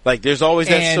 Like, there's always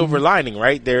that silver lining,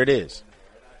 right? There it is.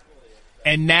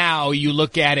 And now you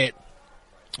look at it,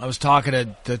 I was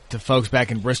talking to folks back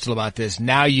in Bristol about this.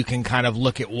 Now you can kind of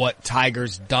look at what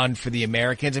Tiger's done for the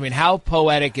Americans. I mean, how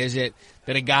poetic is it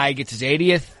that a guy gets his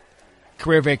 80th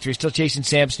career victory, still chasing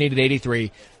Sam Snead at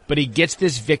 83, but he gets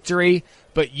this victory,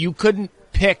 but you couldn't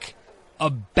pick a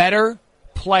better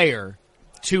player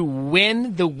to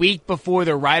win the week before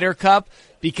the Ryder Cup,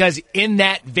 because in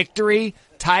that victory,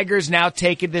 Tiger's now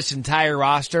taken this entire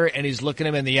roster and he's looking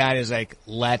him in the eye and he's like,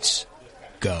 let's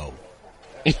go.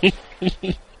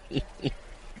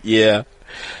 Yeah.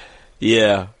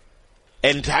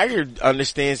 And Tiger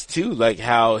understands too, like,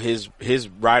 how his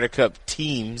Ryder Cup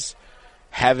teams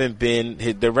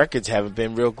their records haven't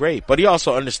been real great. But he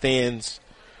also understands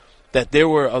that there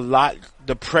were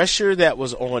the pressure that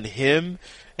was on him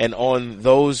and on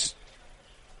those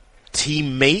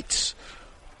teammates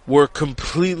were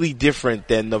completely different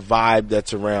than the vibe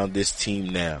that's around this team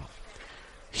now.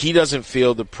 He doesn't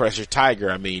feel the pressure.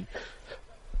 Tiger, I mean,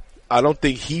 I don't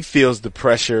think he feels the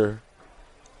pressure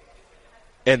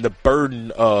and the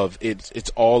burden of it's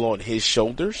all on his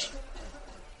shoulders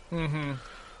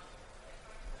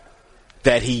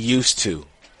that he used to.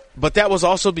 But that was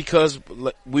also because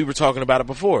we were talking about it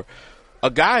before. A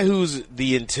guy who's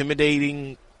the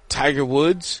intimidating Tiger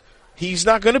Woods, he's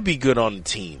not going to be good on the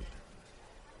team.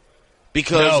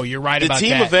 Because you're right the about team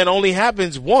that. event only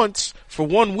happens once for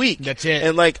 1 week. That's it.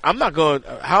 And I'm not going,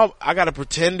 I got to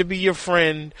pretend to be your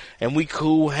friend and we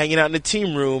cool hanging out in the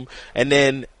team room and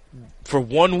then for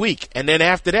 1 week. And then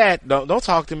after that, don't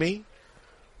talk to me.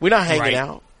 We're not hanging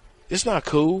out. It's not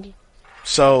cool.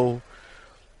 So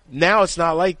now it's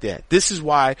not like that. This is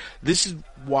why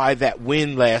that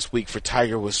win last week for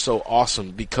Tiger was so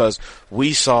awesome, because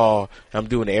we saw, I'm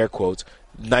doing air quotes,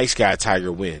 nice guy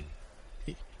Tiger win.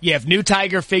 Yeah, if new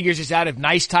Tiger figures this out, if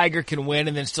nice Tiger can win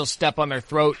and then still step on their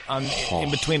throat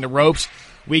in between the ropes,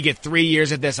 we get 3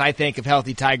 years of this, I think, of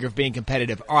healthy Tiger of being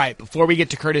competitive. All right, before we get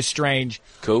to Curtis Strange,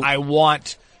 cool. I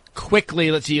want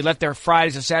quickly, let's see, you left there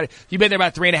Fridays and Saturdays. You've been there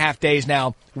about 3.5 days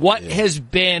now. What has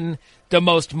been the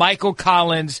most Michael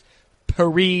Collins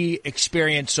Paris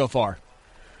experience so far?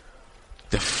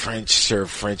 the French serve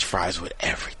French fries with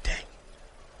everything.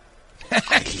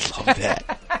 I love that.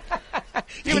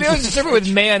 Yeah, but they always serve it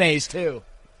with mayonnaise, too.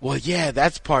 Well, yeah,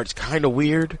 that part's kind of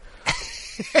weird.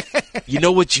 You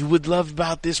know what you would love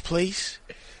about this place?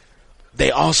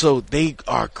 They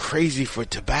are crazy for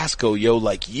Tabasco, yo,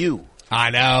 like you. I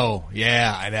know.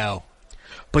 Yeah, I know.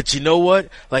 But you know what?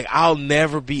 Like, I'll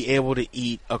never be able to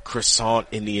eat a croissant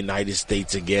in the United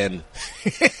States again.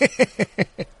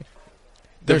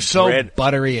 They're so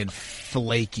buttery and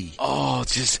flaky. Oh,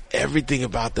 just everything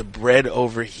about the bread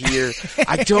over here.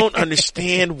 I don't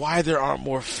understand why there aren't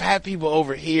more fat people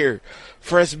over here.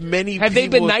 For as many Have they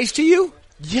been nice to you?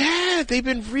 Yeah, they've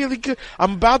been really good.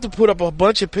 I'm about to put up a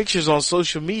bunch of pictures on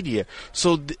social media.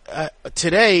 So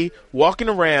today, walking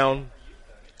around,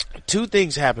 two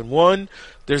things happen. One,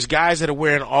 there's guys that are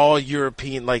wearing all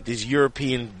European, like these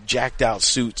European jacked out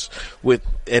suits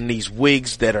and these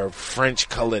wigs that are French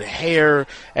colored hair,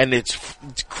 and it's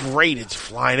great. It's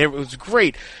flying. It was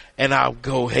great. And I'll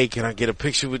go, hey, can I get a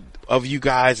picture of you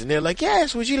guys? And they're like,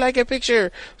 yes, would you like a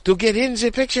picture? To get in the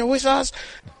picture with us?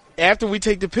 After we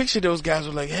take the picture, those guys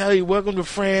were like, "Hell, you're welcome to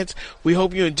France. We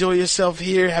hope you enjoy yourself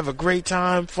here. Have a great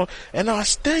time." And I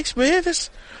was, thanks, man.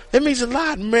 That means a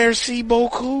lot. Merci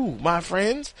beaucoup, my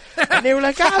friends. And they were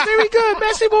like, very good.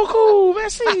 Merci beaucoup.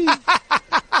 Merci.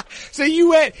 So you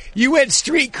went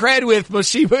street cred with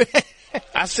Moshiba.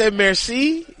 I said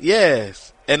merci,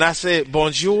 yes. And I said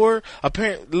bonjour.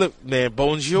 Apparently, look, man,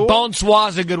 bonjour. Bonsoir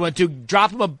is a good one, too.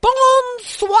 Drop him a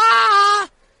bonsoir.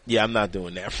 Yeah, I'm not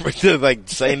doing that. Like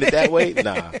saying it that way?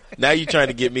 Nah. Now you're trying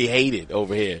to get me hated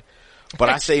over here. But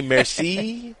I say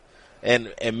merci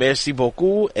and merci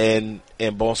beaucoup and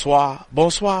bonsoir.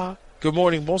 Bonsoir. Good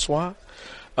morning, bonsoir.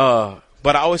 But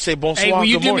I always say bonsoir. Hey, will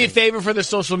you good do morning. me a favor for the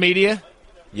social media?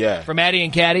 Yeah. For Matty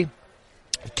and Caddie?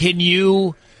 Can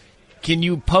you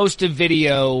post a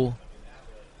video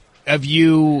of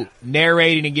you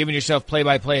narrating and giving yourself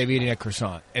play-by-play of eating a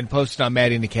croissant and post it on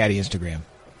Matty and the Caddie Instagram?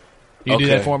 You do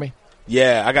that for me?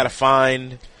 Yeah, I gotta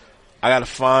find.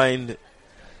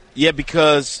 Yeah,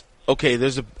 because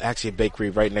there's actually a bakery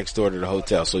right next door to the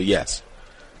hotel. So yes,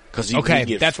 because you can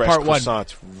get fresh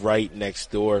croissants right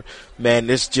next door. Man,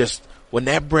 it's just when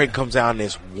that bread comes out and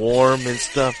it's warm and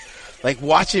stuff. Like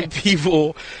watching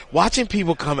people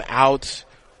come out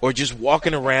or just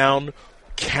walking around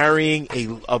carrying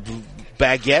a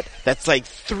baguette that's like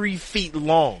 3 feet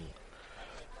long.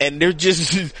 And they're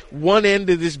just, one end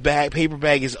of this paper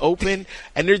bag is open,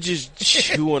 and they're just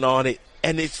chewing on it.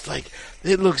 And it's like,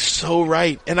 it looks so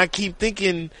right. And I keep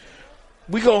thinking,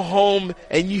 we go home,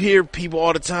 and you hear people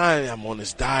all the time, I'm on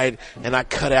this diet, and I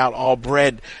cut out all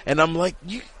bread. And I'm like,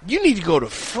 you need to go to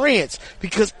France,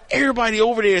 because everybody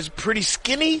over there is pretty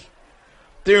skinny.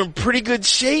 They're in pretty good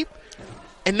shape.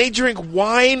 And they drink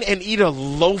wine and eat a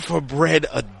loaf of bread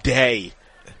a day.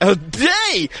 A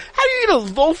day? How do you eat a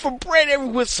loaf of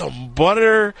bread with some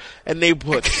butter and they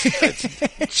put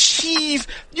cheese?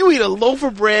 You eat a loaf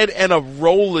of bread and a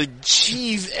roll of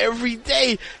cheese every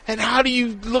day. And how do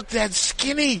you look that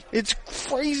skinny? It's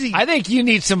crazy. I think you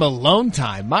need some alone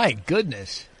time. My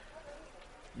goodness.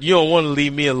 You don't want to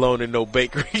leave me alone in no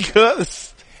bakery,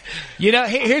 cuz. You know,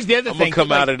 here's the other thing. I'm going to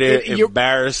come out of there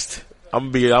embarrassed.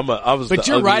 But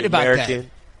you're right about that.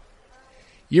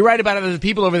 You're right about it. The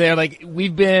people over there, like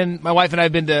my wife and I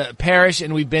have been to Paris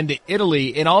and we've been to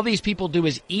Italy, and all these people do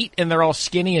is eat, and they're all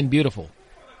skinny and beautiful.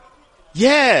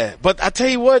 Yeah, but I tell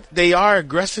you what, they are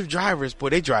aggressive drivers,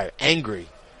 boy. They drive angry.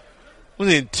 I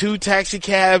was in 2 taxi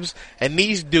cabs, and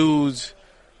these dudes,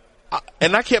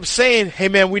 and I kept saying, "Hey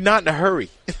man, we're not in a hurry.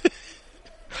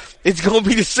 It's gonna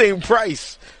be the same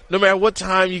price, no matter what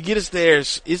time you get us there.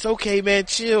 It's okay, man.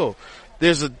 Chill.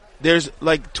 There's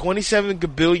like 27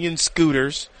 gabillion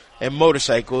scooters and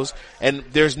motorcycles, and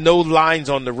there's no lines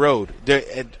on the road.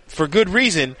 For good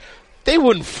reason, they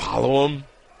wouldn't follow them.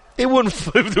 They wouldn't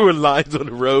flip through lines on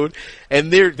the road,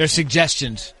 and they're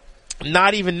suggestions.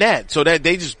 Not even that. So that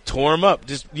they just tore them up.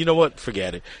 Just, you know what?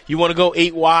 Forget it. You want to go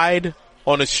 8 wide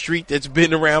on a street that's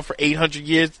been around for 800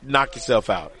 years? Knock yourself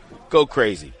out. Go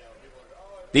crazy.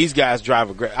 These guys drive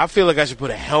aggressive. I feel like I should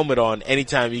put a helmet on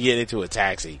anytime you get into a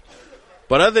taxi.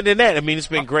 But other than that, I mean, it's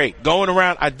been great. Going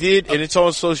around, I did, and it's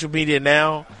on social media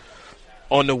now.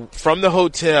 From the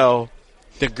hotel,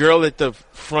 the girl at the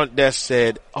front desk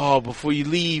said, "Oh, before you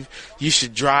leave, you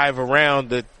should drive around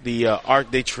the Arc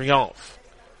de Triomphe."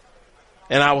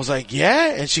 And I was like,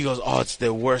 "Yeah?" And she goes, "Oh, it's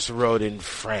the worst road in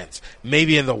France,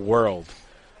 maybe in the world."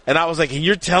 And I was like, "And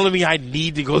you're telling me I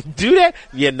need to go do that?"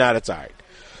 Yeah, no, that's all right.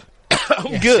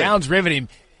 I'm good. Sounds riveting.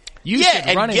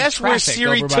 And guess where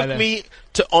Siri took me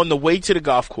on the way to the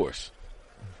golf course?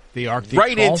 The Arc de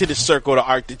right Triomphe. into the circle of the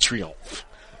Arc de Triomphe.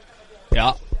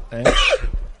 Yeah.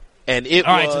 And it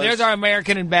All right, was so there's our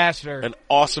American ambassador. an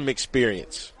awesome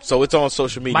experience. So it's on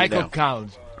social media Michael now.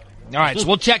 Collins. All right, so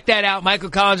we'll check that out. Michael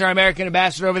Collins, our American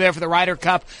ambassador over there for the Ryder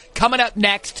Cup. Coming up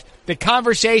next, the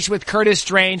conversation with Curtis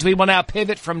Strange. We will now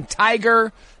pivot from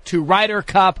Tiger to Ryder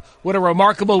Cup. What a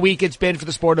remarkable week it's been for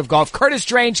the sport of golf. Curtis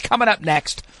Strange coming up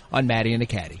next on Matty and the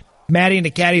Caddie. Matty and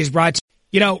the Caddie is brought to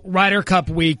Ryder Cup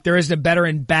week. There isn't a better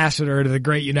ambassador to the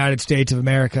great United States of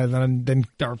America than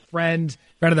our friend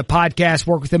of the podcast.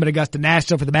 Worked with him at Augusta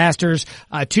National for the Masters.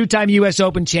 Two-time U.S.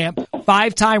 Open champ,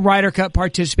 five-time Ryder Cup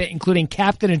participant, including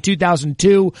captain in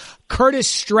 2002. Curtis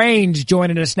Strange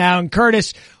joining us now. And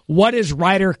Curtis, what is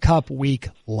Ryder Cup week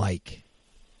like?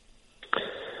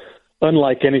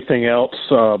 Unlike anything else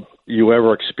you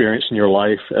ever experienced in your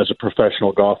life as a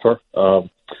professional golfer.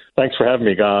 Thanks for having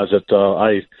me, guys.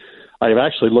 I've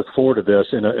actually looked forward to this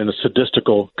in a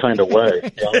sadistical kind of way.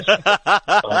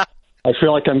 I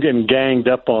feel like I'm getting ganged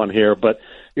up on here, but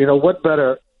what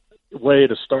better way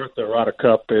to start the Ryder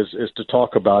Cup is to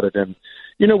talk about it. And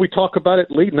we talk about it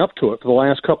leading up to it for the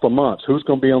last couple of months. Who's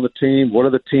going to be on the team? What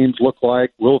do the teams look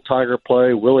like? Will Tiger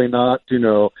play? Will he not?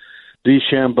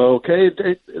 DeChambeau. Okay,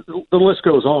 the list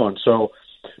goes on. So,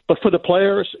 but for the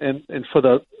players and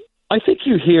for I think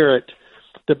you hear it.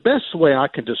 The best way I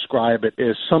can describe it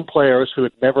is some players who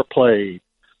had never played.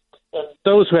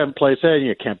 Those who haven't played say,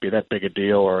 it can't be that big a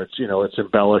deal, or it's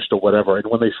embellished or whatever. And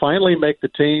when they finally make the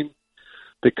team,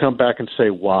 they come back and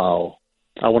say, wow,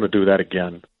 I want to do that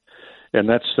again. And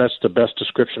that's the best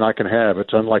description I can have.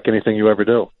 It's unlike anything you ever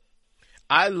do.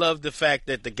 I love the fact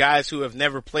that the guys who have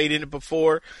never played in it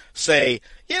before say,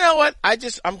 you know what,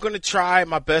 I'm going to try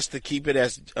my best to keep it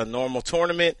as a normal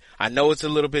tournament. I know it's a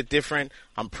little bit different.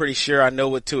 I'm pretty sure I know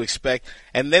what to expect.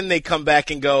 And then they come back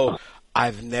and go,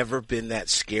 I've never been that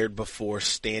scared before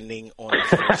standing on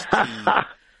the first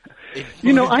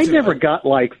tee. I never got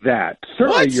like that.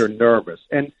 Certainly What? You're nervous.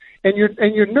 And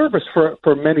you're nervous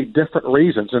for many different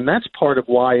reasons, and that's part of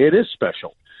why it is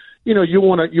special. You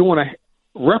want to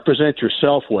represent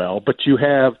yourself well, but you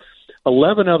have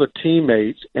 11 other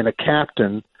teammates and a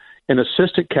captain and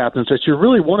assistant captains that you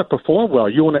really want to perform well.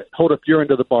 You want to hold up your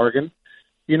end of the bargain.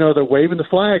 They're waving the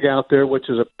flag out there, which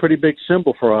is a pretty big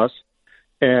symbol for us.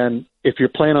 And if you're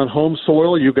playing on home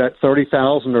soil, you got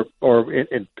 30,000 or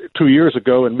in 2 years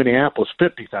ago in Minneapolis,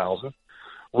 50,000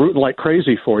 rooting like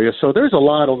crazy for you. So there's a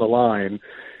lot on the line.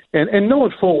 And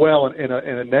knowing full well in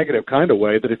a negative kind of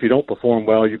way that if you don't perform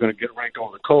well, you're going to get ranked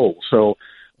on the coal. So,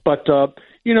 but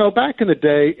back in the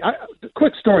day,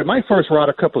 quick story. My first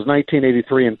Ryder Cup was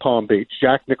 1983 in Palm Beach.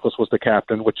 Jack Nicklaus was the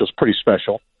captain, which was pretty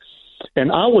special. And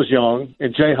I was young,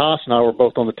 and Jay Haas and I were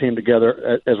both on the team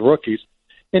together as rookies.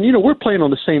 And we're playing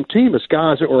on the same team as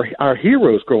guys that were our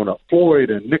heroes growing up, Floyd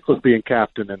and Nicklaus being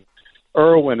captain, and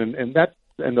Irwin and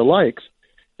the likes.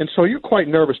 And so you're quite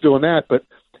nervous doing that, but.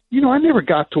 I never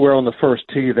got to where on the first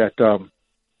tee that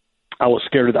I was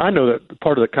scared of. I know that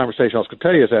part of the conversation I was going to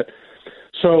tell you is that,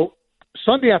 so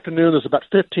Sunday afternoon, there's about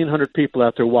 1,500 people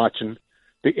out there watching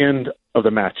the end of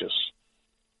the matches.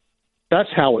 That's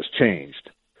how it's changed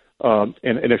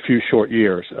in a few short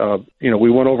years.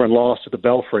 We went over and lost at the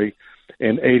Belfry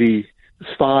in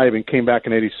 85 and came back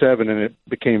in 87, and it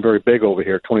became very big over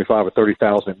here, 25 or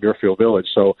 30,000 in Muirfield Village.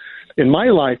 So in my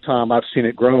lifetime, I've seen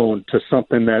it grow into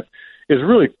something that is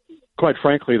really, quite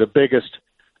frankly, the biggest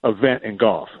event in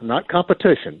golf. Not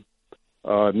competition,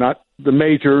 not the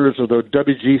majors or the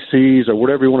WGCs or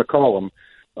whatever you want to call them,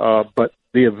 but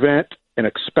the event and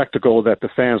a spectacle that the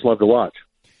fans love to watch.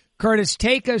 Curtis,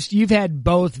 take us. You've had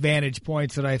both vantage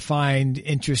points that I find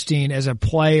interesting as a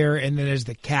player and then as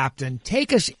the captain.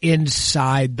 Take us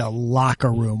inside the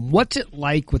locker room. What's it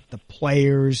like with the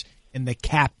players and the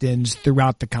captains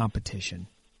throughout the competition?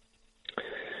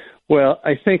 Well,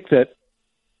 I think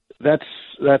that's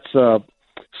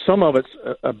some of it's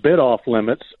a bit off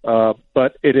limits,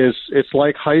 but it's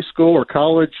like high school or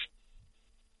college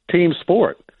team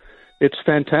sport. It's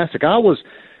fantastic.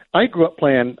 I grew up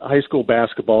playing high school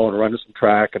basketball and running some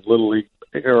track and Little League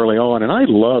early on, and I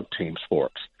love team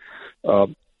sports.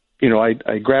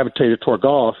 I gravitated toward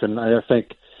golf, and I think,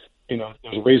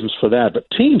 there's reasons for that. But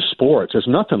team sports, there's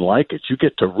nothing like it. You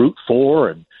get to root for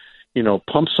and,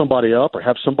 pump somebody up or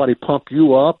have somebody pump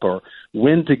you up or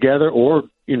win together or,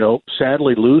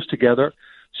 sadly lose together.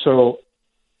 So,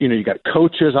 you got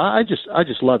coaches. I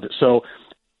just loved it. So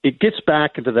it gets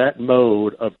back into that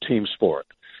mode of team sport.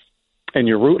 And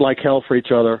you root like hell for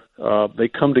each other. They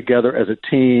come together as a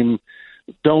team.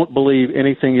 Don't believe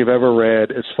anything you've ever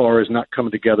read as far as not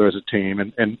coming together as a team.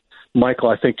 And Michael,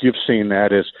 I think you've seen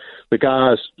that, is the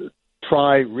guys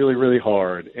try really, really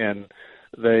hard, and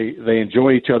they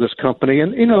enjoy each other's company.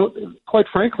 And, you know, quite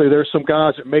frankly, there's some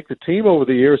guys that make the team over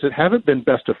the years that haven't been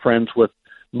best of friends with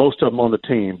most of them on the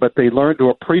team, but they learn to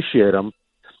appreciate them,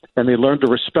 and they learn to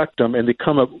respect them, and they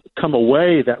come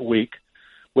away that week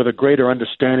with a greater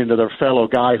understanding of their fellow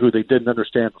guy who they didn't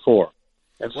understand before.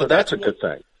 And so that's a good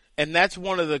thing. And that's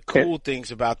one of the cool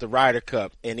things about the Ryder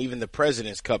Cup and even the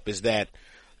President's Cup is that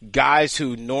guys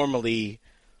who normally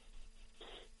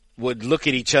would look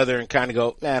at each other and kind of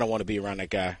go, I don't want to be around that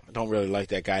guy. I don't really like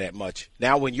that guy that much.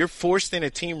 Now, when you're forced in a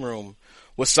team room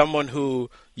with someone who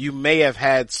you may have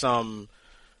had some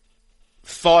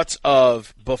thoughts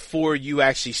of before you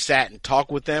actually sat and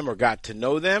talked with them or got to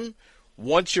know them,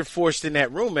 once you're forced in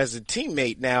that room as a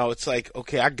teammate, now it's like,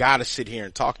 okay, I got to sit here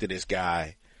and talk to this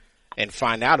guy and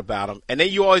find out about him. And then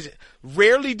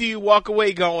rarely do you walk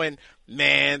away going,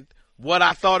 man, what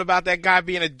I thought about that guy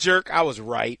being a jerk, I was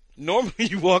right. Normally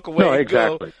you walk away and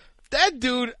go, that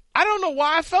dude, I don't know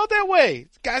why I felt that way.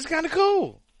 This guy's kind of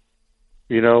cool.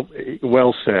 You know,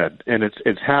 well said. And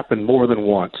it's happened more than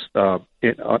once on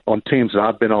teams that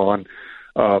I've been on.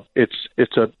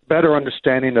 It's a better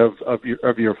understanding of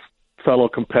your fellow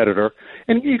competitor.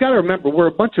 And you got to remember, we're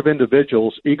a bunch of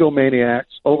individuals, egomaniacs,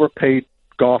 overpaid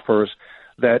golfers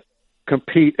that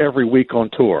compete every week on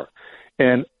tour.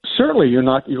 And certainly you're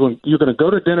going to go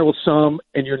to dinner with some,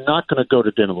 and you're not going to go to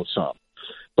dinner with some.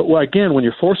 But again, when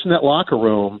you're forced in that locker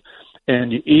room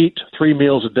and you eat 3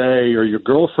 meals a day, or your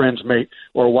girlfriends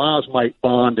or wives might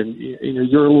bond, and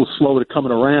you're a little slow to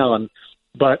coming around,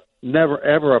 but never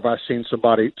ever have I seen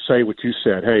somebody say what you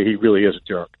said. Hey, he really is a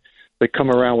jerk. They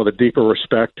come around with a deeper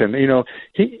respect, and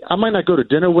I might not go to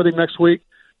dinner with him next week,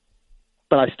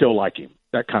 but I still like him.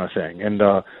 That kind of thing. And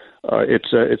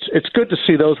it's good to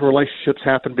see those relationships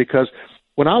happen, because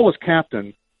when I was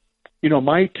captain,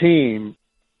 my team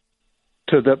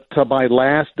to my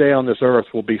last day on this earth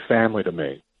will be family to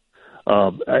me.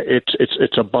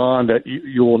 It's a bond that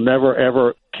you will never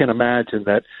ever can imagine,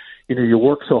 that you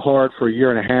work so hard for a year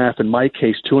and a half, in my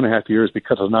case 2.5 years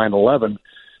because of 9/11.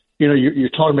 You're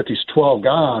talking about these 12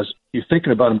 guys, you're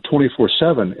thinking about them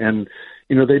 24/7, and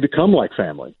they become like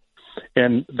family.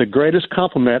 And the greatest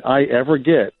compliment I ever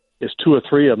get is 2 or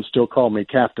 3 of them still call me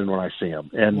captain when I see them.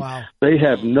 And wow. They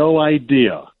have no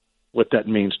idea what that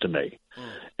means to me.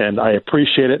 And I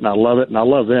appreciate it, and I love it, and I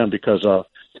love them because,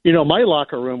 my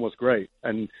locker room was great.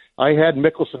 And I had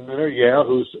Mickelson there,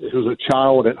 who's a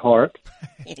child at heart.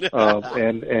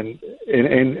 And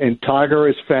Tiger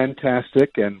is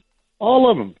fantastic. And all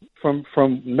of them, from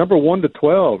number 1 to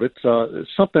 12, it's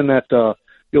something that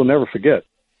you'll never forget.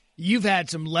 You've had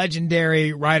some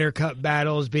legendary Ryder Cup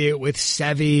battles, be it with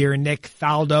Seve or Nick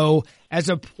Faldo. As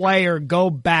a player, go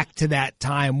back to that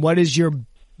time. What is your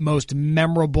most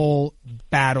memorable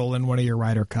battle in one of your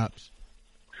Ryder Cups?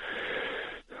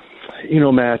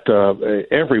 Matt,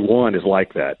 every one is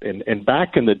like that. And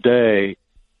back in the day,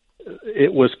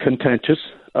 it was contentious.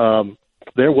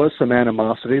 There was some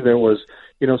animosity. There was,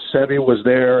 Seve was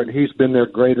there, and he's been their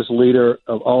greatest leader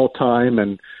of all time.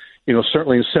 And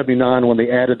certainly in '79, when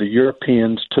they added the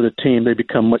Europeans to the team, they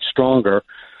become much stronger.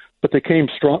 But they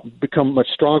become much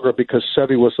stronger because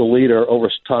Seve was the leader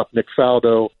over top Nick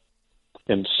Faldo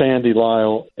and Sandy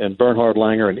Lyle and Bernhard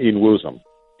Langer and Ian Woosnam,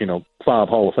 5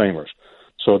 Hall of Famers.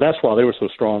 So that's why they were so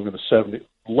strong in the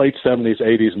late 70s,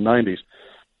 80s, and 90s.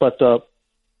 But,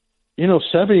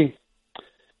 Seve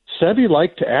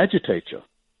liked to agitate you.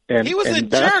 And he was a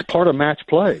that's jerk. Part of match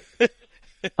play.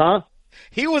 Huh?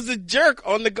 He was a jerk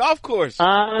on the golf course,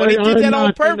 but he did that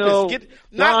on purpose.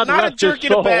 Not a jerk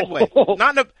in a bad way.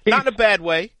 Not in a bad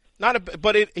way.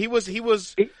 He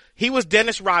was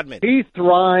Dennis Rodman. He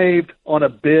thrived on a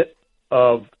bit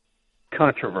of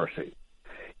controversy,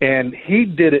 and he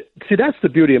did it. See, that's the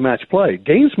beauty of match play.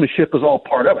 Gamesmanship is all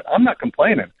part of it. I'm not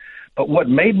complaining, but what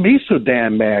made me so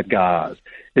damn mad, guys,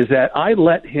 is that I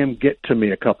let him get to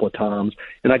me a couple of times,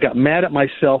 and I got mad at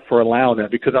myself for allowing that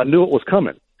because I knew it was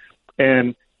coming.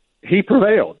 And he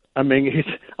prevailed. I mean,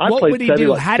 what would he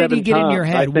do? How did he get in your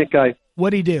head? What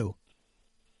did he do?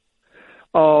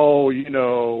 Oh,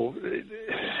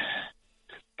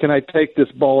 can I take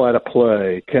this ball out of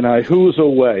play? Who's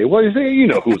away? Well,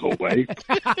 who's away.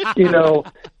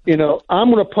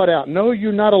 I'm going to putt out. No,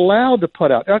 you're not allowed to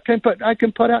putt out. I can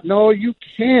putt out. No, you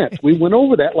can't. We went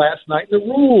over that last night in the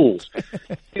rules.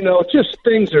 Just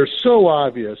things are so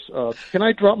obvious. Can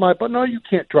I drop my ball? No, you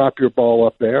can't drop your ball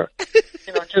up there.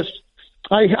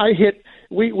 I hit.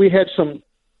 We had some.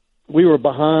 We were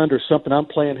behind or something. I'm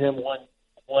playing him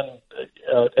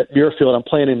at Muirfield, I'm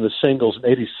playing in the singles in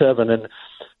 '87, and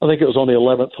I think it was on the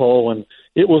 11th hole, and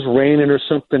it was raining or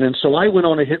something, and so I went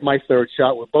on to hit my third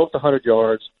shot with both 100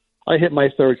 yards. I hit my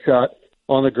third shot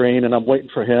on the green, and I'm waiting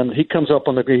for him. He comes up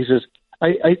on the green. He says,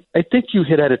 I think you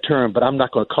hit at a turn, but I'm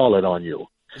not going to call it on you.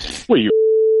 Well,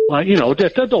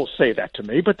 don't say that to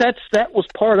me, but that was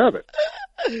part of it.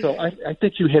 So I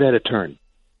think you hit at a turn.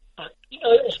 It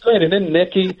was great. And then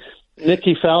Nicky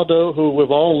Faldo, who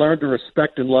we've all learned to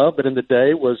respect and love, but in the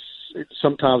day was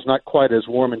sometimes not quite as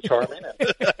warm and charming.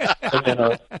 And then,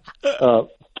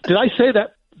 did I say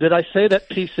that? Did I say that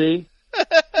PC?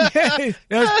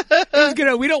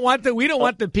 We don't want the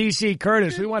PC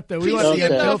Curtis. We want the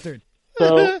unfiltered.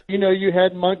 So, you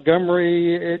had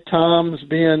Montgomery at times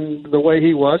being the way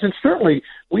he was, and certainly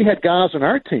we had guys on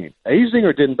our team.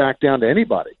 Azinger didn't back down to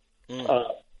anybody. We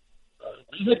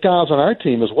had guys on our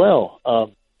team as well.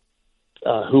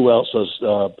 Who else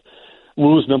was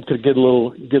Woosnam could get a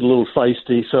little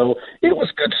feisty. So it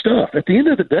was good stuff. At the end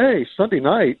of the day, Sunday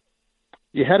night,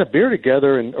 you had a beer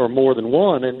together or more than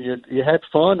one, and you had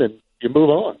fun and you move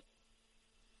on.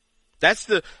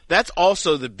 That's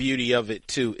also the beauty of it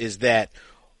too, is that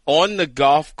on the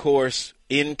golf course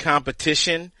in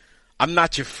competition, I'm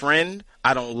not your friend.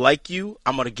 I don't like you.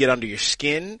 I'm going to get under your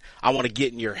skin. I want to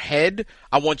get in your head.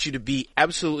 I want you to be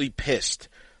absolutely pissed.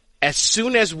 As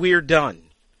soon as we're done,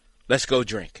 let's go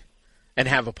drink and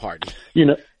have a party.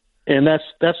 And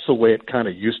that's the way it kind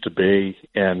of used to be.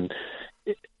 And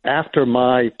after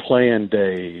my playing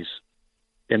days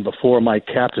and before my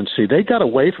captaincy, they got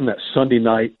away from that Sunday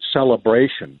night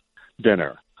celebration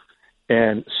dinner.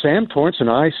 And Sam Torrance and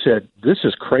I said, this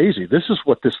is crazy. This is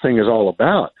what this thing is all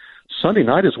about. Sunday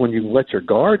night is when you let your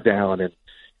guard down and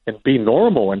be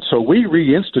normal. And so we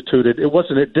reinstituted, it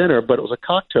wasn't at dinner, but it was a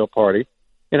cocktail party.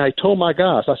 And I told my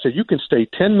guys, I said, you can stay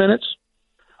 10 minutes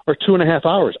or 2.5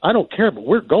 hours. I don't care, but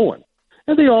we're going.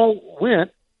 And they all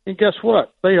went, and guess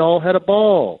what? They all had a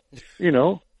ball. It's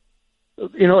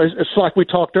like we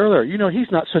talked earlier.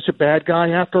 He's not such a bad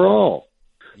guy after all.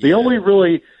 Yeah. The only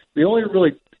really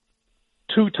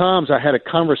 2 times I had a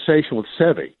conversation with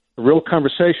Sevy, a real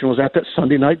conversation, was at that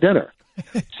Sunday night dinner.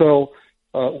 So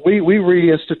we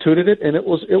reinstituted it, and it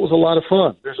was a lot of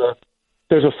fun. There's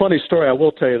a funny story. I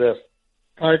will tell you this.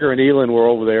 Tiger and Elin were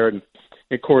over there, and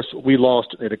of course we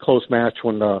lost in a close match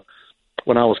when I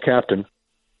was captain.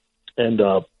 And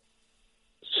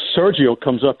Sergio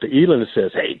comes up to Elin and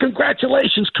says, "Hey,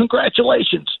 congratulations!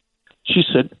 She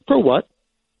said, "For what?"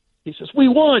 He says, "We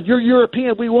won. You're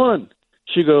European. We won."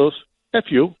 She goes, "F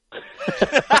you."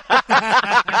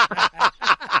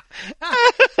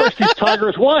 She's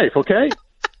Tiger's wife, okay?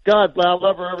 God, I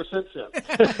love her ever since then.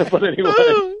 But anyway.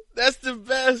 Ooh, that's the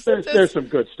best. There's some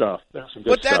good stuff.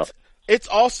 It's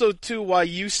also, too, why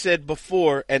you said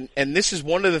before, and this is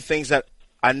one of the things that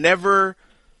I never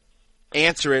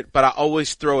answer it, but I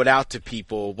always throw it out to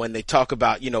people when they talk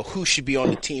about, who should be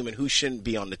on the team and who shouldn't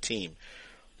be on the team.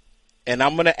 And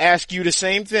I'm going to ask you the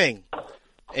same thing.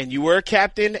 And you were a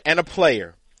captain and a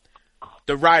player.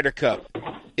 The Ryder Cup,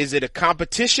 is it a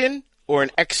competition or an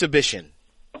exhibition?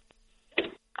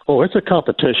 Oh, it's a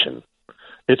competition.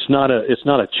 It's not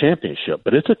a championship,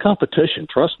 but it's a competition.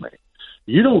 Trust me.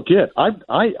 You don't get.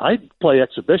 I play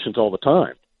exhibitions all the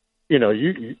time.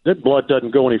 That blood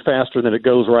doesn't go any faster than it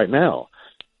goes right now.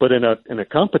 But in a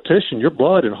competition, your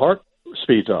blood and heart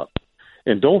speeds up.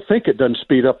 And don't think it doesn't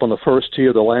speed up on the first tee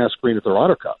or the last green at the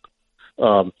Ryder Cup.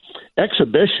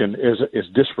 Exhibition is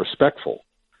disrespectful.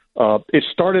 It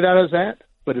started out as that,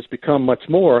 but it's become much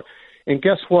more. And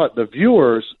guess what? The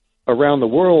viewers around the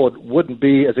world wouldn't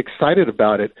be as excited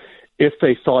about it if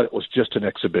they thought it was just an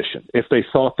exhibition, if they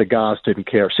thought the guys didn't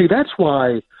care. See, that's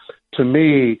why, to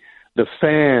me, the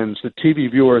fans, the TV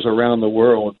viewers around the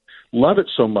world love it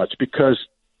so much, because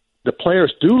the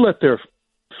players do let their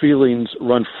feelings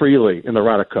run freely in the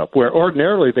Ryder Cup, where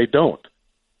ordinarily they don't.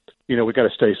 We got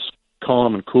to stay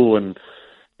calm and cool, and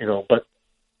but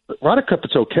the Ryder Cup,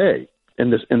 it's okay.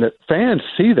 And the fans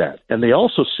see that, and they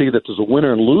also see that there's a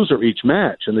winner and loser each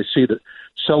match, and they see the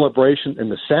celebration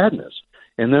and the sadness.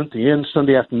 And then at the end,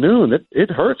 Sunday afternoon,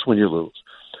 it hurts when you lose.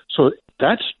 So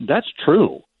that's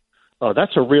true.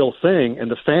 That's a real thing, and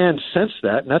the fans sense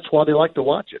that, and that's why they like to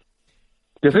watch it.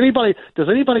 Does anybody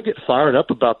get fired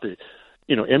up about the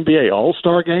NBA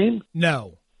All-Star game?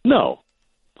 No.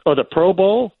 Or the Pro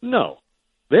Bowl? No.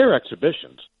 They're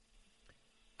exhibitions.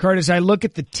 Curtis, I look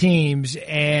at the teams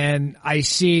and I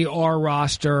see our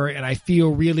roster and I feel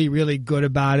really, really good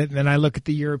about it. And then I look at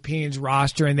the Europeans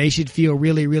roster and they should feel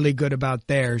really, really good about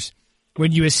theirs.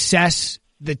 When you assess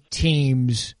the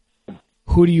teams,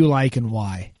 who do you like and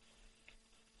why?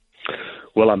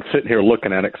 Well, I'm sitting here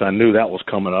looking at it because I knew that was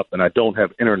coming up, and I don't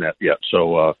have internet yet.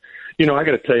 So, I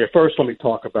got to tell you, first let me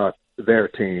talk about their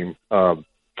team.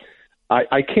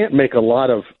 I can't make a lot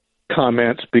of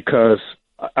comments because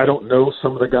I don't know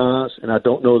some of the guys, and I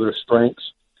don't know their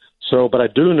strengths. So, but I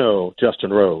do know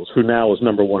Justin Rose, who now is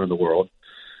number one in the world.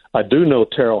 I do know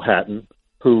Terrell Hatton,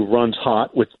 who runs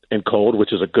hot and cold,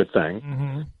 which is a good thing.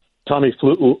 Mm-hmm. Tommy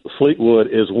Fleetwood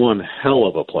is one hell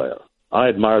of a player. I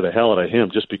admire the hell out of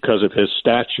him just because of his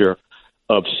stature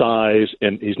of size,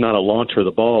 and he's not a launcher of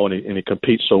the ball, and he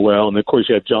competes so well. And, of course,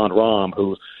 you have John Rahm,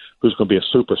 who's going to be a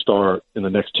superstar in the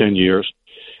next 10 years.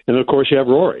 And, of course, you have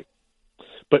Rory.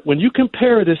 But when you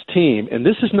compare this team, and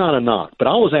this is not a knock, but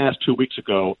I was asked 2 weeks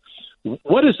ago,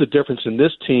 what is the difference in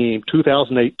this team,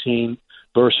 2018,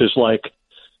 versus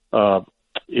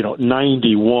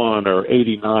 91 or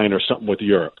 89 or something with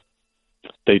Europe?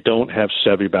 They don't have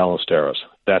Seve Ballesteros.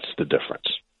 That's the difference.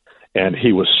 And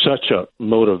he was such a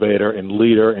motivator and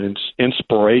leader and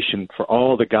inspiration for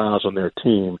all the guys on their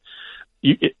team.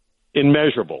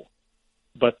 Immeasurable.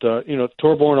 But,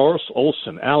 Torbjorn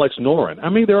Olsen, Alex Noren, I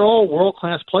mean, they're all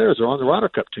world-class players that are on the Ryder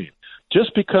Cup team.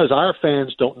 Just because our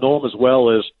fans don't know them as well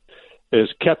as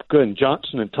Koepka and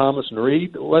Johnson and Thomas and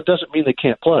Reed, well, that doesn't mean they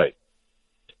can't play.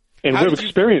 And we've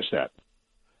experienced that.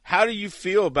 How do you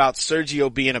feel about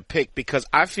Sergio being a pick? Because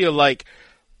I feel like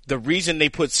the reason they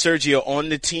put Sergio on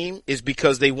the team is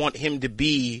because they want him to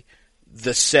be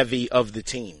the Seve of the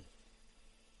team.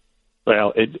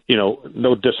 Well,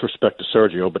 no disrespect to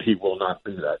Sergio, but he will not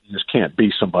do that. You just can't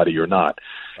be somebody you're not.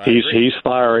 He's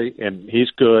fiery and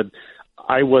he's good.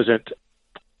 I wasn't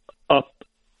up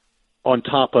on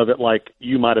top of it like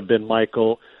you might have been,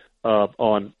 Michael,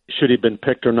 on should he have been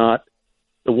picked or not.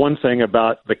 The one thing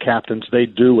about the captains, they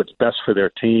do what's best for their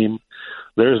team.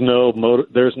 There's no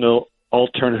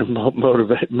alternative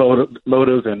motive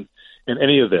in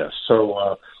any of this.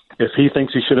 So if he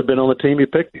thinks he should have been on the team, he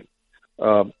picked him.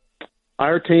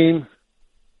 Our team,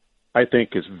 I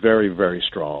think, is very, very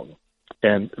strong.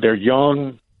 And they're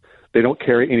young. They don't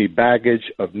carry any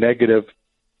baggage of negative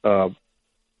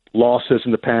losses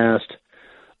in the past.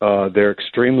 They're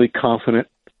extremely confident.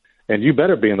 And you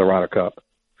better be in the Ryder Cup.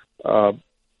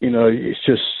 It's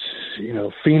just,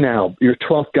 Finau. Your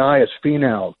 12th guy is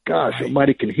Finau. Gosh,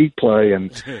 almighty, can he play?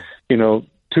 And,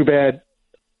 too bad,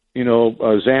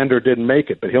 Xander didn't make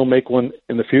it, but he'll make one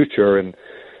in the future. And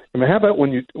I mean, how about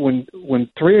when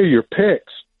three of your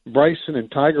picks, Bryson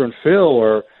and Tiger and Phil,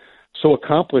 are so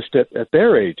accomplished at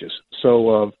their ages?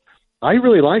 So I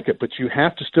really like it, but you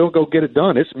have to still go get it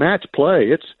done. It's match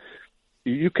play.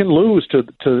 You can lose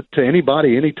to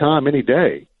anybody, anytime, any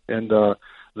day, and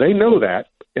they know that.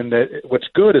 And that what's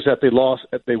good is that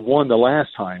they won the last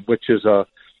time, which is a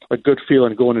good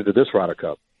feeling going into this Ryder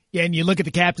Cup. Yeah, and you look at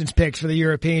the captain's picks for the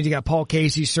Europeans. You got Paul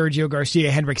Casey, Sergio Garcia,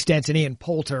 Henrik Stenson, Ian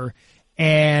Poulter,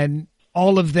 and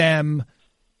all of them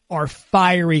are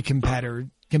fiery competitors.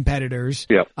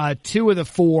 Yep. Two of the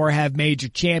four have major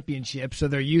championships, so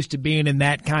they're used to being in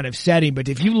that kind of setting. But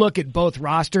if you look at both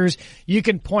rosters, you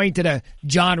can point to the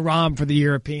John Rahm for the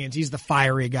Europeans. He's the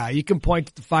fiery guy. You can point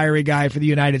to the fiery guy for the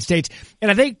United States. And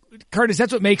I think, Curtis,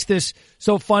 that's what makes this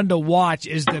so fun to watch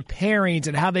is the pairings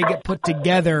and how they get put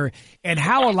together and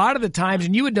how a lot of the times,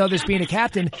 and you would know this being a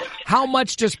captain, how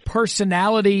much does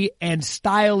personality and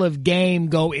style of game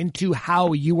go into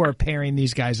how you are pairing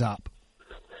these guys up?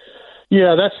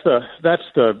 Yeah, that's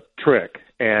the trick.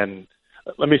 And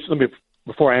let me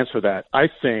before I answer that, I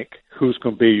think who's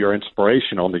going to be your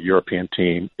inspiration on the European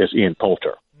team is Ian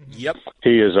Poulter. Yep,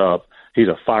 he's a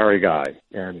fiery guy,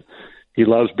 and he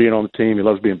loves being on the team. He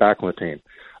loves being back on the team.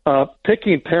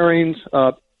 Picking pairings,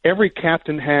 every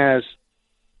captain has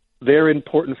their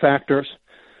important factors.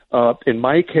 In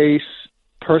my case,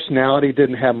 personality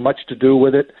didn't have much to do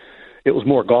with it. It was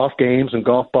more golf games and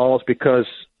golf balls because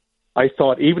I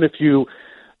thought even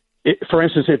for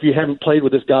instance, if you haven't played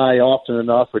with this guy often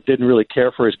enough or didn't really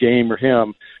care for his game or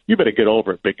him, you better get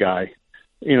over it, big guy.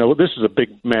 This is a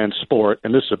big man sport,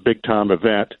 and this is a big-time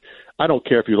event. I don't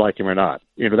care if you like him or not.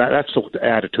 That's the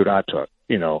attitude I took.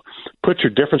 Put your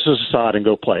differences aside and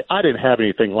go play. I didn't have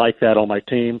anything like that on my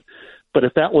team, but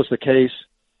if that was the case,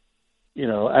 you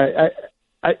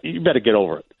better get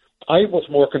over it. I was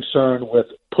more concerned with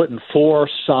putting four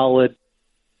solid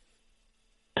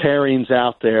pairings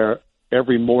out there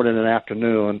every morning and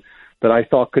afternoon that I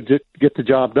thought could get the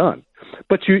job done.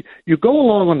 But you go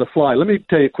along on the fly. Let me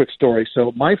tell you a quick story.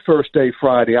 So my first day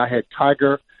Friday, I had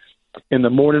Tiger in the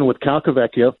morning with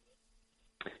Calcavecchia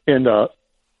in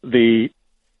the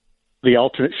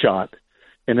alternate shot,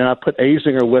 and then I put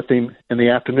Azinger with him in the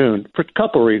afternoon for a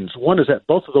couple of reasons. One is that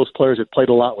both of those players had played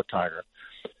a lot with Tiger.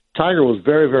 Tiger was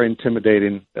very, very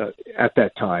intimidating at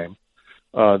that time.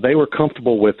 They were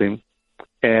comfortable with him,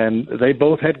 and they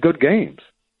both had good games.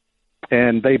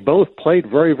 And they both played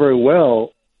very, very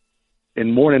well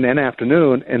in morning and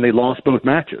afternoon, and they lost both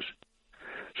matches.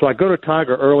 So I go to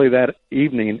Tiger early that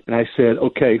evening, and I said,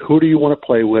 okay, who do you want to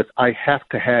play with? I have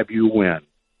to have you win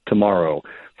tomorrow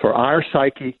for our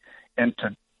psyche and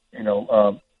to,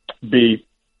 be,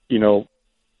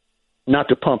 not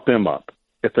to pump them up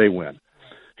if they win.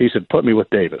 He said, put me with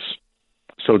Davis.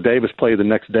 So Davis played the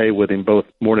next day with him both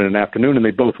morning and afternoon, and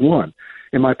they both won.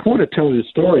 And my point of telling the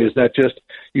story is that just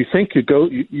you think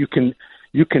you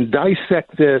can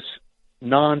dissect this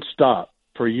nonstop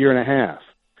for a year and a half,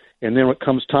 and then when it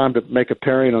comes time to make a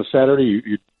pairing on Saturday,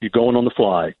 you're going on the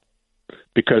fly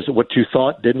because what you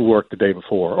thought didn't work the day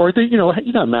before, or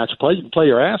you're not match play. You can play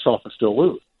your ass off and still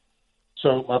lose.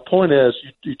 So my point is,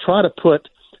 you try to put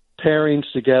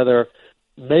pairings together,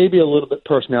 maybe a little bit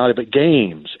personality, but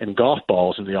games and golf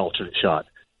balls in the alternate shot,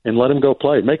 and let them go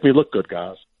play. Make me look good,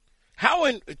 guys.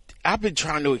 I've been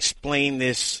trying to explain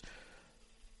this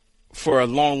for a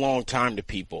long, long time to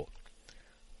people.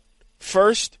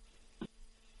 First,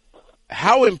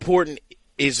 how important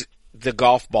is the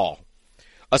golf ball?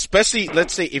 Especially,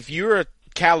 let's say, if you're a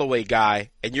Callaway guy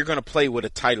and you're going to play with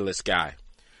a Titleist guy.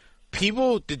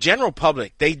 People, the general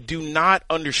public, they do not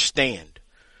understand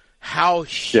how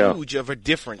huge of a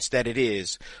difference that it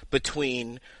is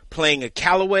between playing a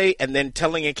Callaway and then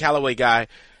telling a Callaway guy,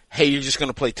 hey, you're just going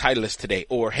to play Titleist today,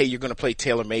 or hey, you're going to play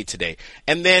TaylorMade today.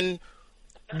 And then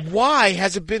why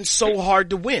has it been so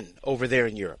hard to win over there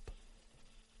in Europe?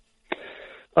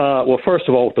 Well, first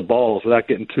of all, with the balls, without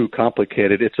getting too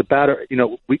complicated, it's about,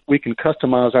 we can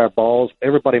customize our balls.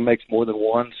 Everybody makes more than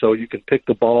one, so you can pick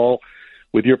the ball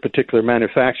with your particular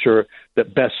manufacturer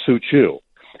that best suits you.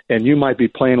 And you might be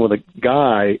playing with a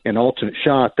guy, an alternate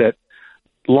shot, that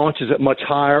launches it much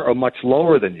higher or much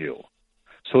lower than you.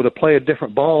 So to play a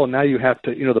different ball, now you have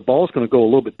to, the ball's going to go a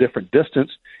little bit different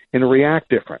distance and react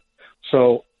different.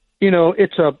 So,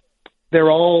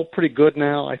 they're all pretty good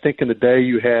now. I think in the day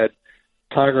you had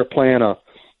Tiger playing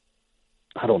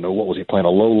I don't know, what was he playing, a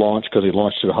low launch because he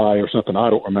launched it high or something? I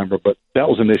don't remember, but that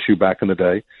was an issue back in the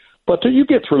day. But you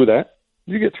get through that.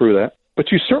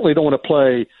 But you certainly don't want to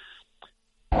play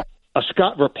a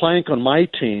Scott Verplank on my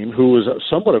team, who is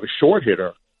somewhat of a short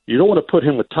hitter. You don't want to put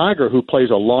him with Tiger, who plays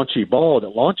a launchy ball that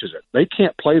launches it. They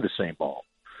can't play the same ball.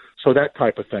 So that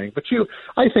type of thing. But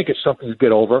I think it's something to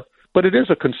get over, but it is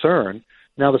a concern.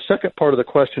 Now, the second part of the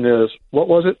question is, what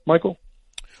was it, Michael?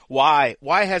 Why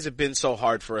has it been so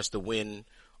hard for us to win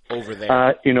over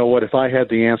there? You know what? If I had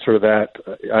the answer to that,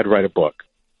 I'd write a book.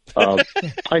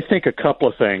 I think a couple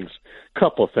of things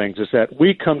is that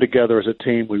we come together as a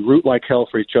team. We root like hell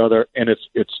for each other, and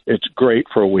it's great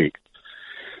for a week.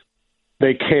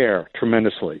 They care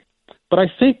tremendously. But I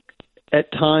think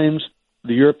at times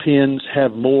the Europeans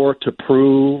have more to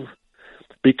prove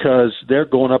because they're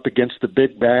going up against the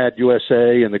big bad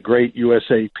USA and the great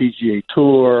USA PGA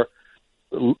Tour,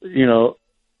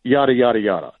 yada, yada,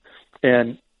 yada.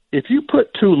 And if you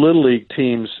put two Little League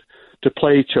teams to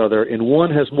play each other and one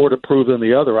has more to prove than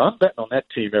the other, I'm betting on that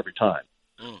team every time.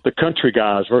 The country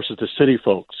guys versus the city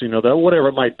folks, whatever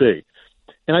it might be.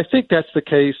 And I think that's the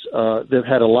case. They've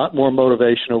had a lot more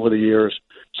motivation over the years,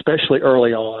 especially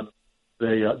early on.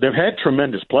 They've had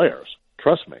tremendous players,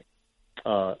 trust me.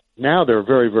 Now they're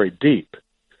very, very deep.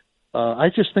 I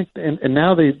just think, and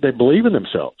now they believe in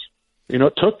themselves.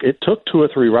 It took 2 or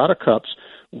 3 Ryder Cups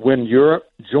when Europe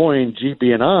joined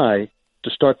GB&I to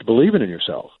start to believe in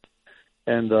yourself.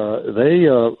 And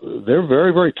they're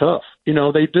very, very tough.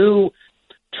 They do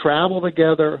travel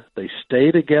together. They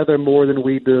stay together more than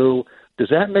we do. Does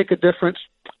that make a difference?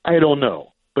 I don't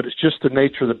know. But it's just the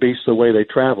nature of the beast, the way they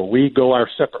travel. We go our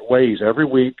separate ways every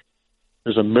week.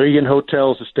 There's 1 million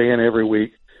hotels to stay in every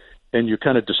week, and you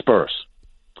kind of disperse.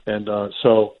 And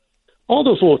so all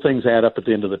those little things add up at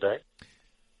the end of the day.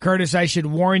 Curtis, I should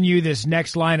warn you, this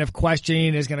next line of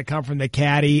questioning is going to come from the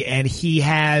Caddie, and he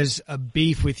has a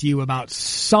beef with you about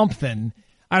something.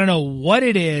 I don't know what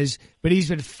it is, but he's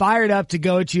been fired up to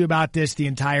go to you about this the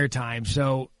entire time.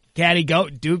 So, Caddie, go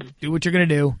do what you're going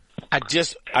to do. I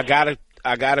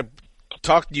gotta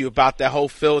talk to you about that whole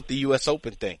Phil at the U.S.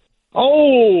 Open thing.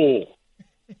 Oh,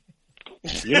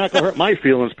 you're not going to hurt my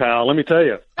feelings, pal. Let me tell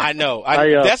you. I know.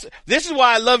 This is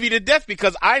why I love you to death,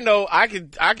 because I know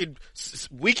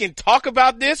we can talk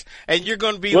about this, and you're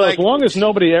going to be as long as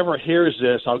nobody ever hears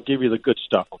this, I'll give you the good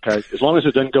stuff. Okay, as long as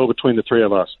it doesn't go between the three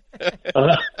of us.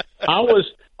 I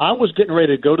was getting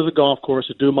ready to go to the golf course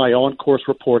to do my on-course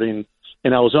reporting,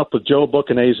 and I was up with Joe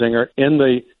Book and Azinger in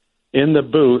the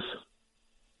booth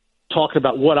talking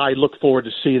about what I look forward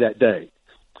to see that day.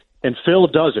 And Phil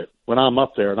does it when I'm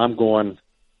up there, and I'm going,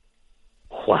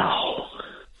 wow.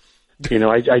 You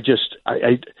know,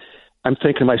 I'm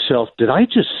thinking to myself, did I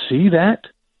just see that?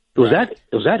 Was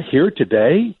that here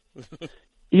today?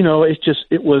 You know,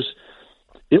 it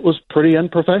was pretty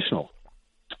unprofessional.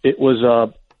 It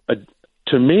was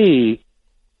to me,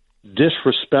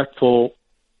 disrespectful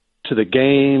to the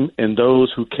game and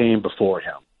those who came before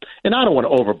him. And I don't want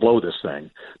to overblow this thing,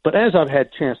 but as I've had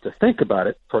a chance to think about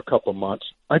it for a couple of months,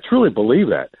 I truly believe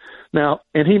that. Now,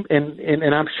 and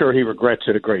I'm sure he regrets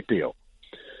it a great deal.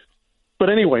 But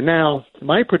anyway, now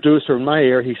my producer in my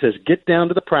ear, he says, get down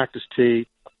to the practice tee.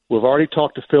 We've already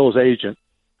talked to Phil's agent.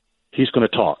 He's going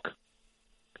to talk,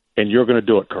 and you're going to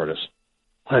do it, Curtis.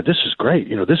 This is great.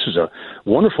 You know, this is a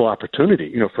wonderful opportunity.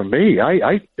 You know, for me,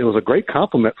 it was a great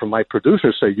compliment from my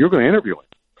producer to say, you're going to interview him.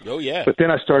 Oh, yeah. But then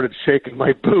I started shaking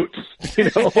my boots.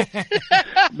 You know,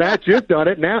 Matt, you've done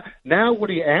it. Now what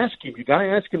do you ask him? You got to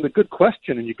ask him the good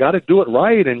question, and you got to do it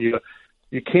right, and you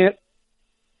can't,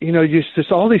 you know,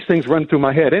 just all these things run through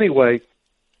my head. Anyway,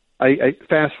 I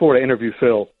fast forward to interview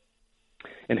Phil,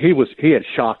 and he had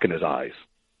shock in his eyes.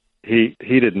 He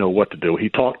didn't know what to do. He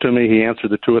talked to me. He answered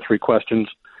the 2 or 3 questions.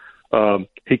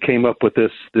 He came up with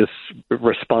this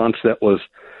response that was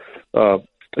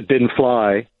didn't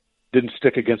fly, didn't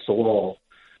stick against the wall.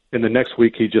 And the next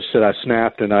week he just said, I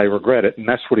snapped and I regret it. And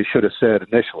that's what he should have said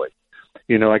initially.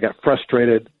 You know, I got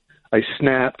frustrated. I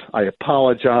snapped. I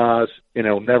apologize. And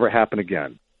it'll never happen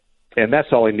again. And that's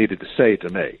all he needed to say to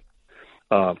me.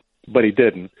 But he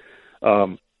didn't.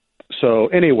 So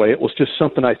anyway, it was just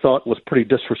something I thought was pretty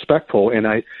disrespectful.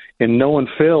 And knowing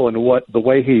Phil and the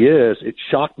way he is, it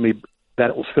shocked me that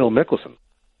it was Phil Mickelson.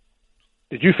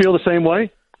 Did you feel the same way?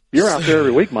 You're out there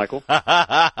every week, Michael.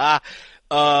 I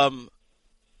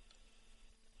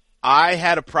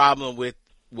had a problem with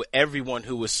everyone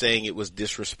who was saying it was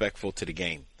disrespectful to the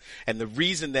game. And the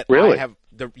reason that really?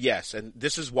 Yes, and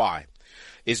this is why,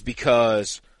 is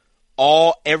because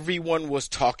everyone was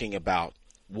talking about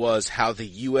was how the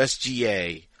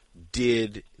USGA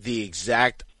did the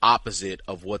exact opposite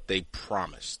of what they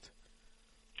promised.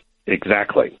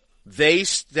 Exactly. They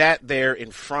sat there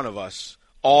in front of us,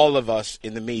 all of us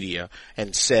in the media,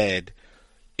 and said,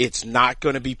 it's not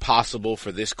going to be possible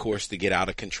for this course to get out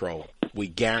of control. We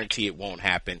guarantee it won't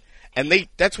happen. And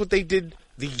that's what they did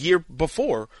the year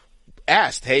before.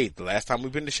 Asked, hey, the last time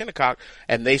we've been to Shinnecock,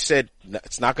 and they said,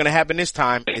 it's not going to happen this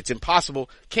time. It's impossible.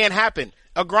 Can't happen.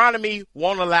 Agronomy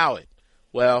won't allow it.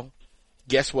 Well,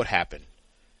 guess what happened?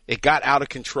 It got out of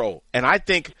control. And I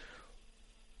think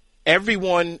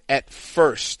everyone at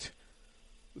first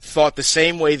thought the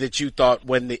same way that you thought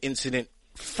when the incident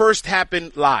first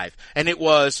happened live. And it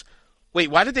was,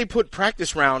 wait, why did they put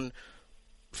practice round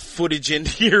footage in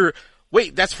here?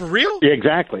 Wait, that's for real? Yeah,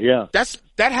 exactly, yeah.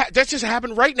 That just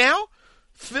happened right now?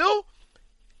 Phil?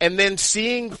 And then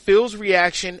seeing Phil's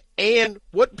reaction, and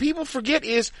what people forget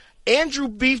is Andrew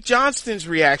Beef Johnston's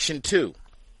reaction too.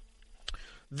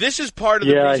 This is part of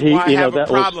the reason why I have a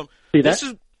problem. This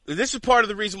is part of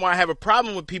the reason why I have a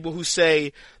problem with people who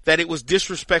say that it was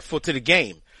disrespectful to the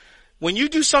game. When you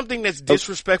do something that's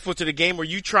disrespectful to the game or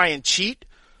you try and cheat,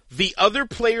 the other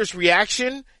player's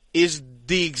reaction is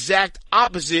the exact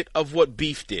opposite of what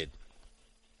Beef did.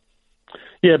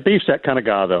 Yeah, Beef's that kind of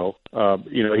guy, though.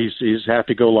 You know, he's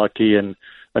happy-go-lucky and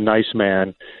a nice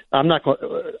man. I'm not going.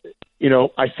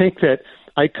 I think that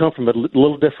I come from a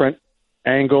little different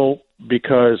angle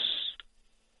because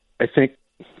I think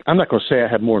I'm not going to say I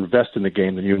have more invested in the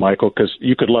game than you, Michael, because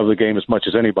you could love the game as much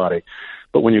as anybody.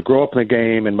 But when you grow up in the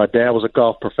game, and my dad was a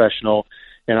golf professional,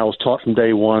 and I was taught from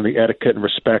day one the etiquette and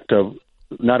respect of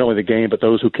not only the game but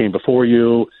those who came before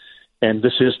you. And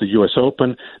this is the U.S.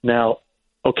 Open. Now,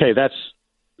 okay, that's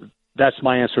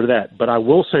my answer to that. But I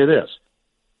will say this.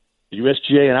 The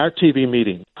USGA in our TV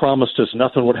meeting promised us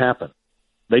nothing would happen.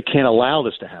 They can't allow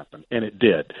this to happen, and it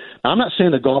did. Now, I'm not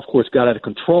saying the golf course got out of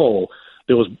control.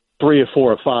 There was 3 or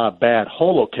 4 or 5 bad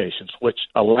hole locations, which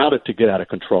allowed it to get out of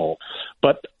control.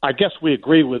 But I guess we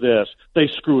agree with this. They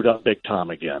screwed up big time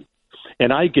again.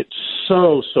 And I get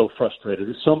so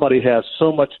frustrated. Somebody has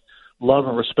so much love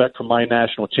and respect for my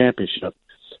national championship,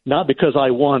 not because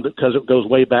I won, but because it goes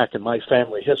way back in my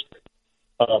family history.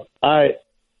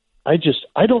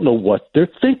 I don't know what they're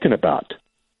thinking about.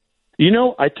 You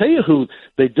know, I tell you who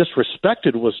they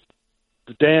disrespected was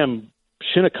the damn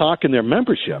Shinnecock and their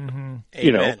membership. Mm-hmm.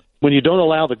 You know, when you don't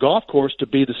allow the golf course to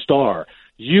be the star,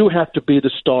 you have to be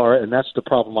the star, and that's the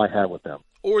problem I have with them.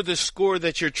 Or the score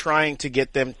that you're trying to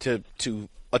get them to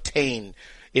attain.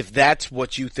 if that's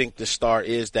what you think the star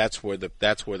is, that's where the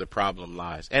problem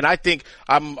lies. And I think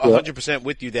I'm 100%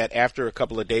 with you that after a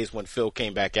couple of days when Phil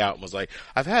came back out and was like,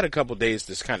 I've had a couple of days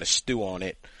to kind of stew on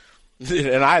it.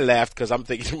 And I laughed because I'm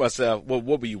thinking to myself, well,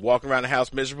 what were you, walking around the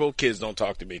house miserable? Kids don't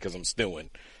talk to me because I'm stewing.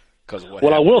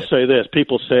 Well, I will say this.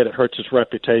 People say it hurts his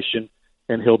reputation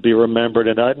and he'll be remembered.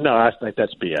 And I think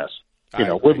that's BS.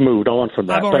 We've moved on from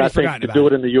that. But I think to do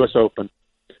it in the U.S. Open,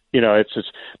 it's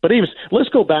just. But even let's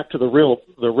go back to the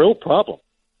real problem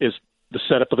is the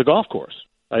setup of the golf course.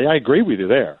 I agree with you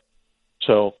there.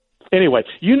 So anyway,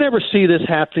 you never see this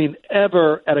happening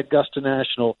ever at Augusta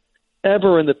National,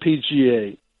 ever in the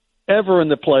PGA, ever in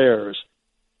the Players,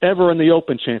 ever in the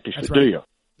Open Championship, do you?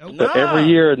 Nope. But every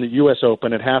year in the U.S.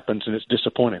 Open, it happens, and it's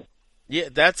disappointing. Yeah,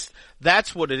 that's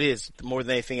what it is. More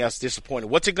than anything else, disappointing.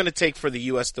 What's it going to take for the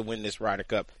U.S. to win this Ryder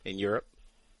Cup in Europe?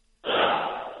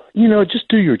 Just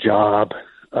do your job.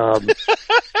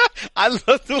 I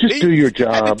love the way just do your job.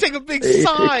 I had to take a big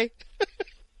sigh.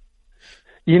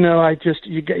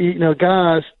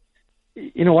 Guys.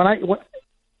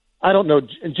 I don't know.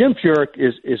 Jim Furyk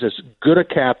is as good a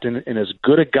captain and as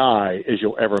good a guy as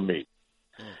you'll ever meet,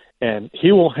 and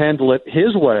he will handle it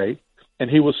his way, and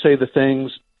he will say the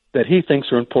things that he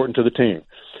thinks are important to the team.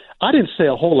 I didn't say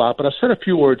a whole lot, but I said a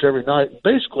few words every night.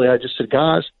 Basically, I just said,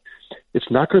 guys, it's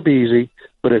not going to be easy,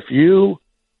 but if you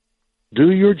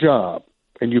do your job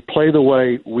and you play the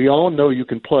way we all know you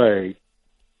can play,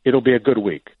 it'll be a good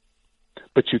week.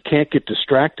 But you can't get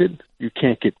distracted. You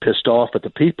can't get pissed off at the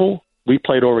people. We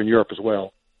played over in Europe as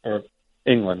well, or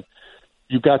England.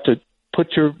 You got to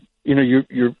put your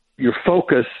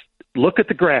focus. Look at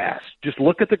the grass. Just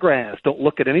look at the grass. Don't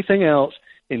look at anything else.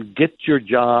 And get your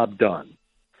job done.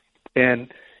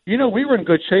 And, we were in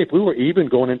good shape. We were even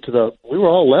we were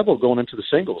all level going into the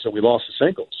singles, and we lost the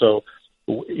singles. So,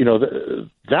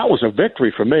 that was a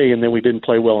victory for me, and then we didn't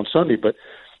play well on Sunday. But,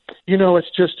 it's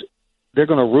just they're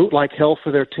going to root like hell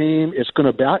for their team. It's going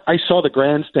to be – I saw the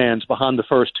grandstands behind the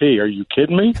first tee. Are you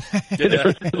kidding me?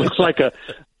 It looks like a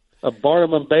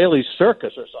Barnum and Bailey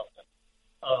circus or something.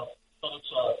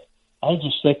 I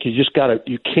just think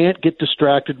you can't get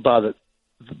distracted by the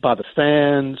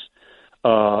fans,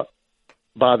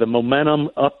 by the momentum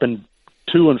up and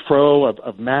to and fro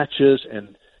of matches, and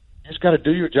you just got to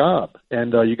do your job,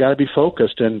 and you got to be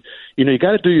focused, and you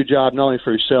got to do your job not only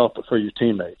for yourself but for your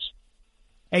teammates.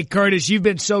 Hey, Curtis, you've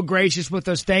been so gracious with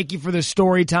us. Thank you for the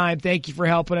story time. Thank you for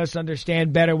helping us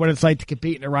understand better what it's like to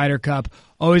compete in the Ryder Cup.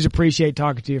 Always appreciate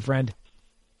talking to you, friend.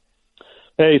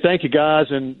 Hey, thank you, guys,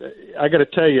 and I got to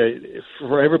tell you,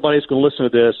 for everybody who's going to listen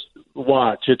to this,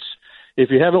 watch. If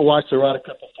you haven't watched the Ryder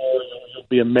Cup before, you'll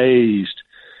be amazed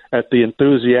at the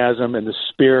enthusiasm and the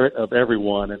spirit of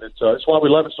everyone, and it's why we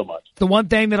love it so much. The one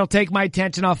thing that'll take my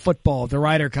attention off football, the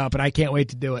Ryder Cup, and I can't wait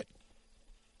to do it.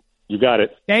 You got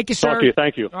it. Thank you, sir. Talk to you.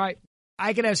 Thank you. All right.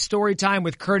 I could have story time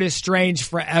with Curtis Strange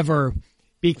forever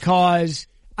because,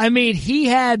 he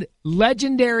had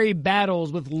legendary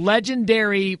battles with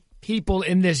legendary people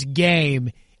in this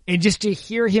game, and just to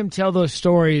hear him tell those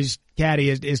stories, Caddie,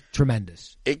 is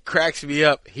tremendous. It cracks me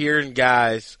up hearing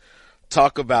guys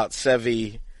talk about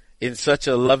Sevi in such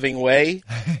a loving way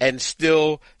and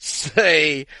still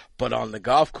say, but on the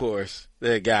golf course,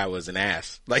 the guy was an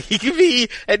ass. Like he could be,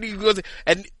 and he goes,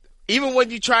 and even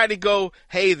when you try to go,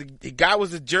 hey, the guy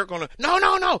was a jerk on a,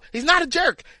 no, he's not a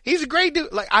jerk. He's a great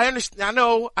dude. Like I understand,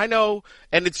 I know.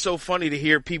 And it's so funny to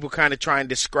hear people kind of try and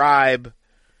describe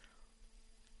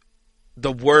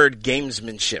the word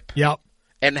gamesmanship. Yep.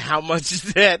 And how much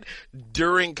that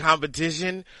during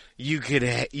competition you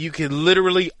could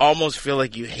literally almost feel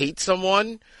like you hate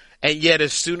someone, and yet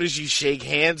as soon as you shake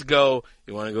hands, go,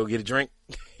 you want to go get a drink?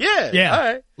 Yeah. All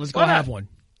right. Let's go have one.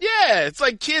 Yeah. It's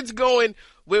like kids going,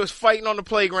 we was fighting on the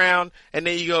playground, and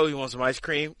then you go, you want some ice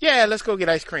cream? Yeah, let's go get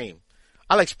ice cream.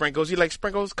 I like sprinkles. You like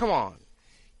sprinkles? Come on.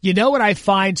 You know what I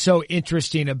find so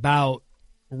interesting about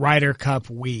Ryder Cup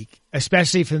week,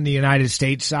 especially from the United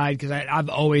States side, because I've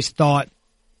always thought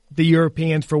the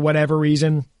Europeans, for whatever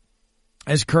reason,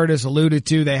 as Curtis alluded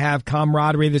to, they have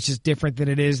camaraderie that's just different than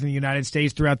it is in the United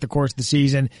States throughout the course of the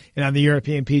season and on the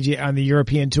European PGA, on the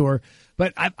European tour.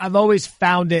 But I've always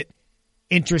found it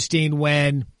interesting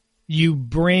when you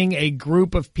bring a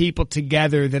group of people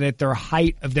together that at their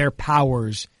height of their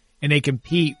powers and they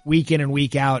compete week in and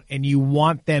week out, and you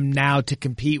want them now to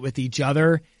compete with each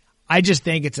other. I just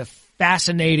think it's a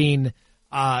fascinating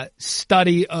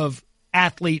study of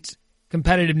athletes'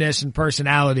 competitiveness and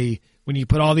personality when you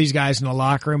put all these guys in the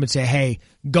locker room and say, hey,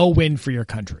 go win for your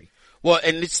country. Well,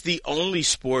 and it's the only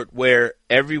sport where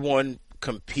everyone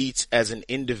competes as an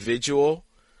individual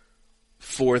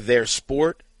for their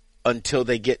sport, until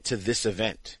they get to this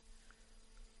event.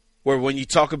 Where when you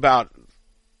talk about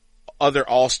other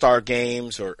all-star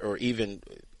games or even,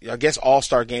 I guess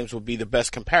all-star games would be the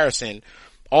best comparison.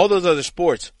 All those other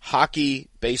sports, hockey,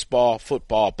 baseball,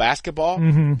 football, basketball,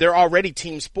 they're already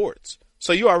team sports.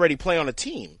 So you already play on a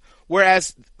team.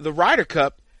 Whereas the Ryder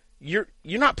Cup, you're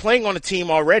not playing on a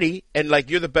team already and like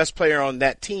you're the best player on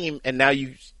that team and now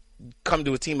you come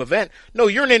to a team event. No,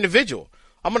 you're an individual.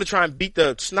 I'm going to try and beat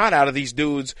the snot out of these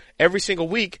dudes every single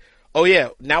week. Oh yeah,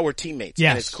 now we're teammates. Yes.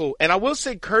 And it's cool. And I will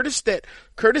say Curtis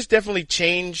definitely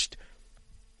changed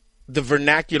the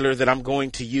vernacular that I'm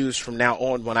going to use from now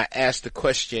on when I ask the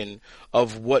question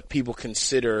of what people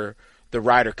consider the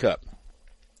Ryder Cup.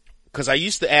 Because I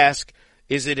used to ask,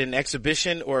 is it an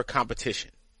exhibition or a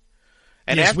competition?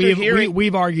 And yes, after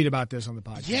we've argued about this on the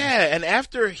podcast. Yeah, and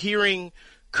after hearing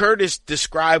Curtis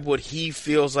describe what he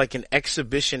feels like an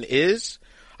exhibition is,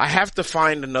 I have to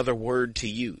find another word to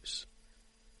use.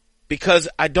 Because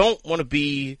I don't know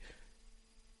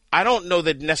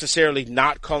that necessarily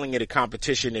not calling it a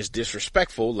competition is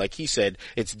disrespectful. Like he said,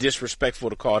 it's disrespectful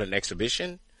to call it an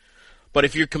exhibition. But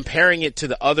if you're comparing it to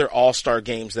the other all-star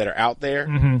games that are out there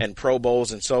and Pro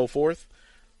Bowls and so forth,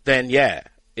 then yeah,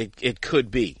 it could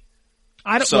be.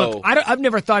 I've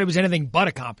never thought it was anything but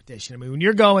a competition. I mean,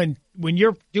 when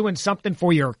you're doing something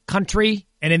for your country,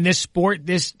 and in this sport,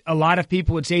 a lot of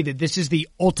people would say that this is the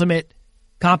ultimate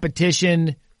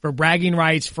competition for bragging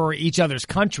rights for each other's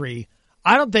country.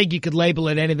 I don't think you could label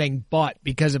it anything but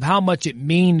because of how much it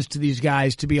means to these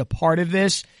guys to be a part of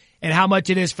this and how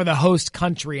much it is for the host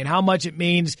country and how much it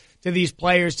means to these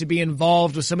players to be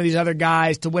involved with some of these other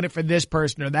guys to win it for this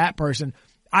person or that person.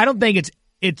 I think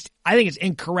it's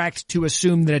incorrect to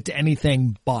assume that it's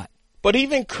anything but. But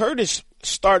even Curtis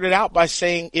started out by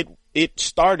saying it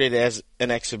started as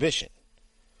an exhibition.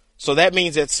 So that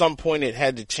means at some point it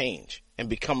had to change and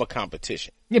become a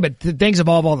competition. Yeah, but things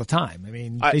evolve all the time. I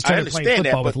mean, they started playing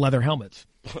football with leather helmets.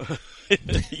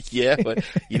 Yeah, but,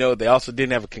 they also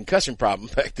didn't have a concussion problem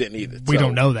back then either. We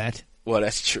don't know that. Well,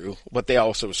 that's true. But they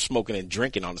also were smoking and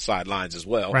drinking on the sidelines as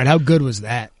well. Right. How good was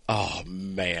that? Oh,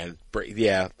 man.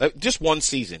 Yeah. Just one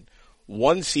season.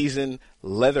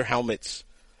 Leather helmets,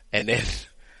 and then.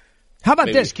 How about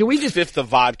this? Can we just. Fifth of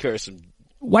vodka or some.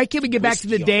 Why can't we get back to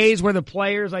the days where the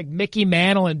players like Mickey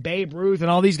Mantle and Babe Ruth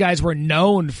and all these guys were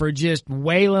known for just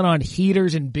wailing on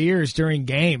heaters and beers during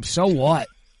games? So what?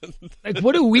 Like,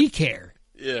 what do we care?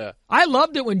 Yeah. I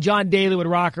loved it when John Daly would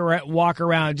walk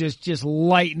around just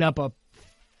lighting up a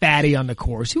fatty on the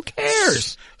course. Who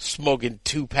cares? Smoking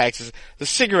 2 packs. The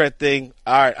cigarette thing,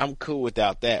 all right, I'm cool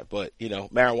without that. But,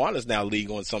 marijuana's now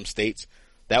legal in some states.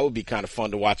 That would be kind of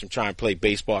fun to watch them try and play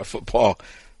baseball or football.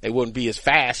 They wouldn't be as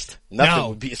fast. Nothing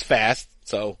would be as fast.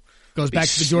 So goes back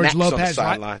to the George Lopez.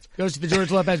 Goes to the George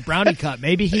Lopez Brownie Cup.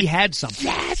 Maybe he had something.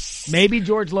 Yes. Maybe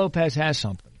George Lopez has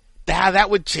something.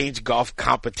 That would change golf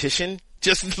competition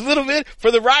just a little bit for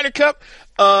the Ryder Cup.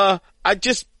 I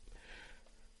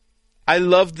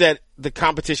love that the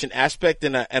competition aspect,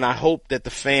 and I hope that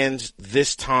the fans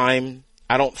this time.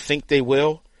 I don't think they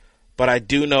will, but I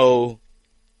do know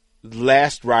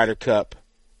last Ryder Cup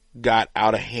got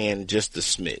out of hand just a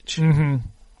smidge. Mm-hmm.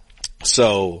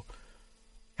 So,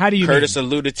 how do you? Curtis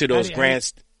alluded to those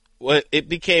well, it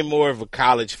became more of a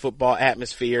college football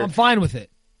atmosphere. I'm fine with it.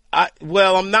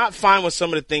 I'm not fine with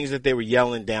some of the things that they were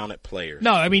yelling down at players.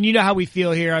 No, I mean, you know how we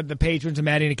feel here, the patrons of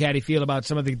Matty and Caddie feel about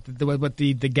some of what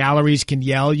the galleries can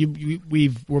yell.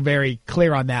 We're very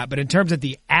clear on that. But in terms of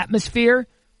the atmosphere,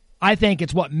 I think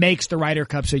it's what makes the Ryder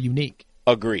Cup so unique.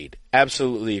 Agreed.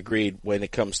 Absolutely agreed when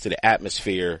it comes to the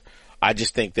atmosphere. I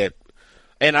just think that,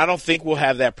 and I don't think we'll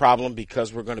have that problem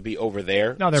because we're going to be over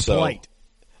there. No, they're polite.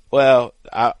 Well,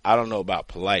 I don't know about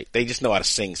polite. They just know how to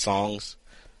sing songs.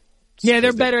 Yeah,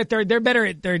 they're better at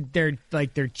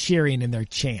their cheering and their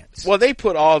chants. Well, they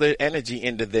put all their energy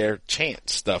into their chant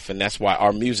stuff, and that's why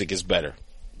our music is better.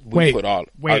 What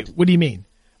do you mean?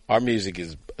 Our music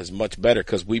is much better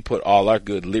because we put all our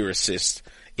good lyricists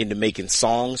into making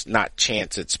songs, not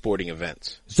chants at sporting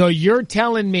events. So you're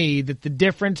telling me that the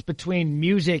difference between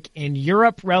music in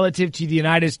Europe relative to the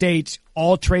United States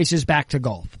all traces back to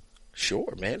golf?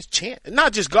 Sure, man. It's chant.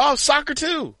 Not just golf, soccer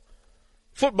too.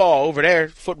 Football over there,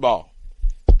 football.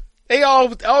 They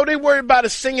worry about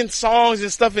is singing songs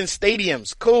and stuff in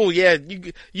stadiums. Cool, yeah,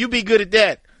 you be good at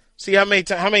that. See how many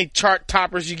chart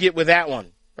toppers you get with that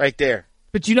one right there.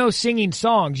 But singing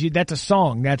songs, that's a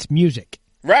song, that's music.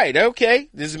 Right, okay.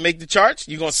 Does it make the charts?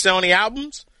 You gonna sell any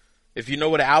albums? If you know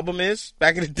what an album is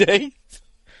back in the day?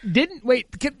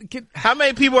 How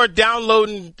many people are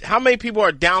downloading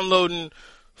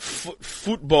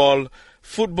football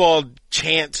football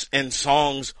chants and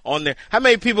songs on there. How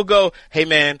many people go, hey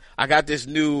man, I got this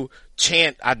new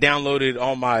chant I downloaded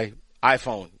on my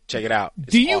iPhone. Check it out.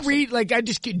 It's do you awesome.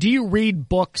 read, do you read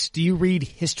books? Do you read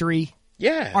history?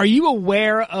 Yeah. Are you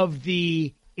aware of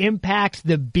the impact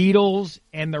the Beatles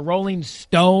and the Rolling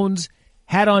Stones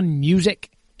had on music?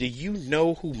 Do you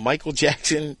know who Michael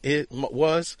Jackson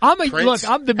was? I'm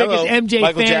the biggest MJ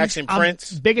Michael fan. Jackson,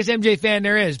 Prince. Biggest MJ fan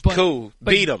there is. But, cool.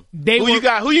 Beat him. Who you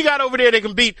got over there that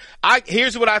can beat?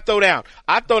 Here's what I throw down.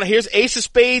 Here's ace of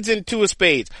spades and two of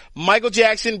spades. Michael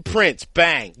Jackson, Prince.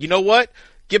 Bang. You know what?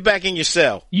 Get back in your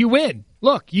cell. You win.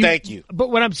 Look. Thank you. But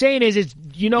what I'm saying is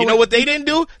you know what they didn't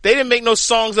do? They didn't make no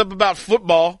songs up about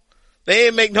football. They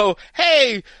didn't make no,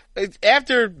 hey,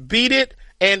 after Beat It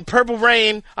and Purple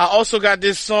Rain, I also got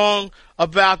this song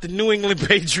about the New England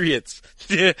Patriots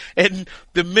and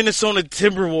the Minnesota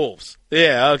Timberwolves.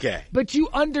 Yeah, okay. But you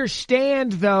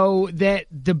understand, though, that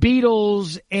the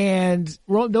Beatles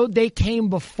they came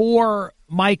before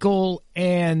Michael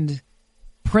and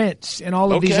Prince and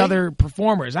all of these other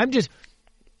performers.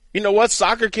 You know what?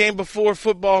 Soccer came before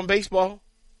football and baseball.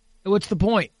 What's the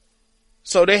point?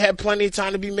 So they had plenty of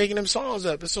time to be making them songs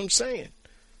up. That's what I'm saying.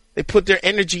 They put their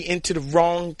energy into the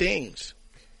wrong things.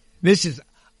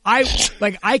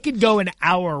 I could go an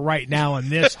hour right now on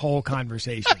this whole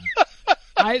conversation.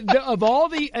 Of all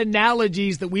the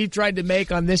analogies that we've tried to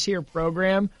make on this here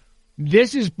program,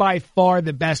 this is by far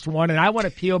the best one, and I want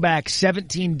to peel back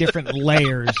 17 different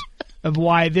layers of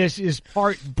why this is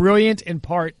part brilliant and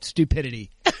part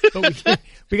stupidity. But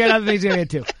we got other things to get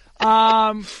into.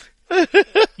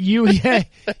 You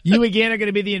again are going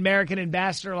to be the American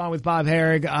ambassador along with Bob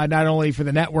Herrig, not only for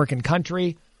the network and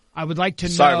country. I would like to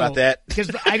know. Sorry about that.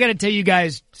 Because I got to tell you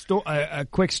guys a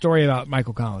quick story about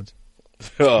Michael Collins.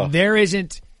 Oh. There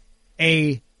isn't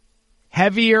a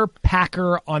heavier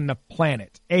packer on the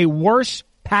planet, a worse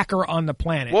packer on the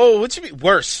planet. Whoa, what you mean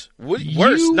worse?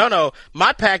 Worse? No.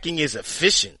 My packing is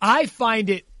efficient. I find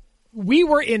it. We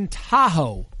were in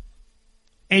Tahoe.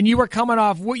 And you were coming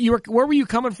off. Where were you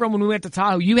coming from when we went to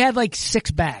Tahoe? You had like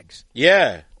 6 bags.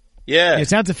 Yeah. It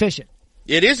sounds efficient.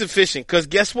 It is efficient because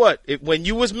guess what? When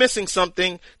you was missing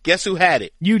something, guess who had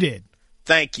it? You did.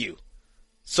 Thank you.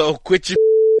 So quit your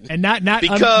and not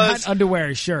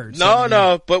underwear, shirts.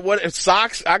 No. But what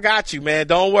socks? I got you, man.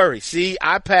 Don't worry. See,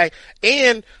 I pack.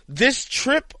 And this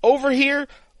trip over here,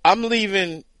 I'm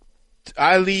leaving.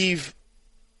 We're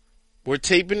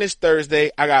taping this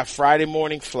Thursday. I got Friday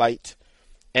morning flight.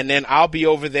 And then I'll be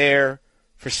over there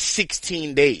for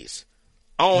 16 days.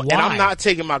 And I'm not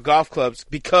taking my golf clubs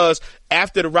because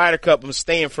after the Ryder Cup, I'm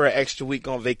staying for an extra week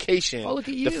on vacation. Oh, look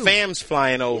at you. The fam's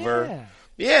flying over.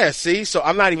 Yeah, see? So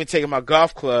I'm not even taking my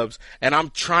golf clubs, and I'm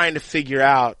trying to figure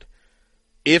out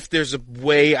if there's a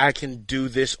way I can do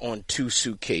this on 2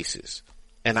 suitcases.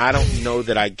 And I don't know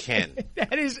that I can.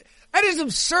 That is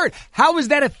absurd. How is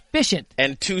that efficient?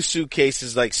 And 2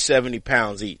 suitcases like 70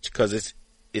 pounds each because it's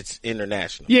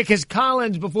international. Yeah, because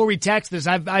Collins, before we text this,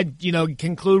 I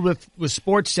conclude with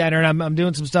Sports Center, and I'm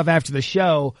doing some stuff after the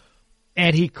show,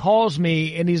 and he calls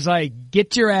me, and he's like,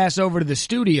 get your ass over to the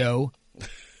studio.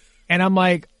 And I'm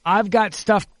like, I've got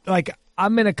stuff, like,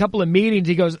 I'm in a couple of meetings.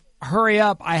 He goes, hurry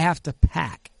up, I have to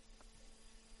pack.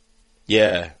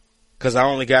 Yeah, because I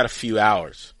only got a few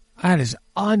hours. That is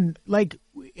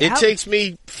It takes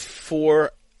me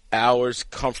 4 hours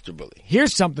comfortably.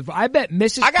 Here's something. I bet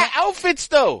Mrs. I got outfits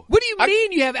though. What do you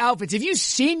mean you have outfits? Have you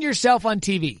seen yourself on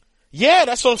TV? Yeah,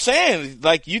 that's what I'm saying.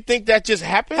 Like, you think that just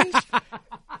happens?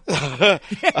 I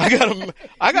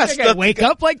got stuff. Wake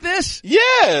up like this?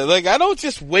 Yeah, like I don't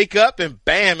just wake up and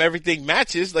bam, everything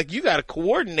matches. Like, you got to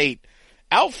coordinate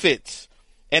outfits.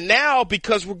 And now,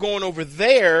 because we're going over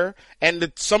there,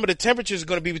 and some of the temperatures are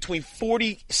going to be between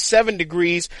 47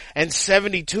 degrees and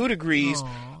 72 degrees,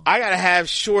 I got to have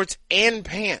shorts and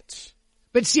pants.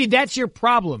 But see, that's your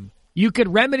problem. You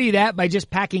could remedy that by just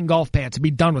packing golf pants and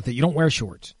be done with it. You don't wear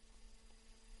shorts.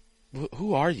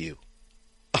 Who are you?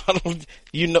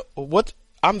 What?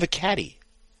 I'm the caddy.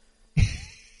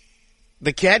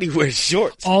 The caddy wears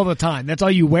shorts. All the time. That's all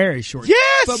you wear is shorts.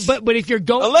 Yes! But if you're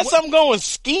going... Unless I'm going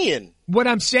skiing. What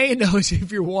I'm saying, though, is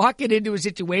if you're walking into a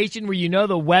situation where you know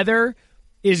the weather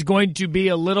is going to be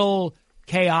a little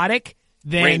chaotic,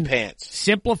 then rain pants.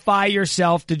 Simplify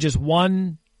yourself to just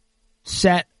one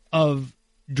set of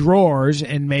drawers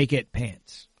and make it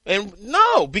pants. And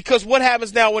no, because what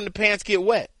happens now when the pants get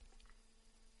wet?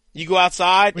 You go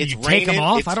outside, it's raining. Take them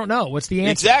off? I don't know. What's the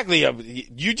answer? Exactly.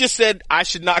 You just said I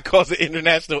should not cause an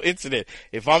international incident.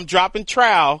 If I'm dropping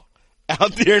trowel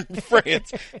out there in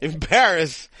France, in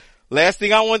Paris, last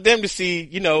thing I want them to see,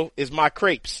 is my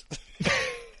crepes.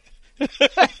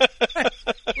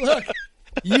 Look,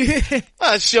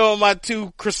 I'm showing my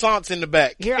 2 croissants in the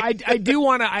back. here, I do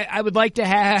want to, I would like to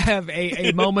have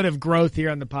a moment of growth here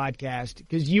on the podcast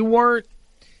because you weren't,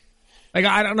 like,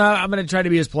 I don't know, I'm going to try to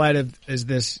be as polite as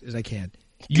I can.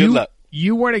 Good luck.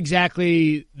 You weren't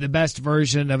exactly the best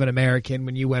version of an American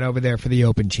when you went over there for the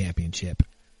Open Championship.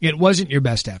 It wasn't your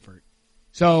best effort.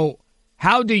 So,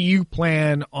 how do you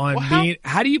plan on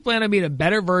being a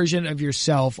better version of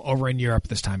yourself over in Europe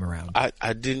this time around?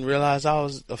 I didn't realize I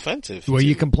was offensive. Well,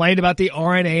 you complained about the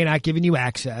RNA not giving you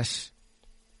access.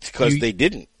 Because they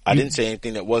didn't. I didn't say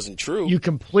anything that wasn't true. You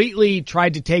completely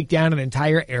tried to take down an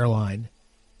entire airline.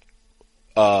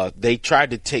 They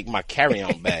tried to take my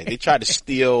carry-on bag. They tried to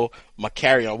steal my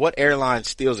carry-on. What airline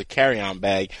steals a carry-on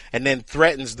bag and then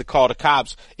threatens to call the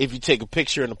cops if you take a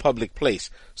picture in a public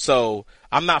place? So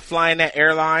I'm not flying that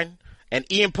airline.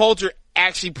 And Ian Poulter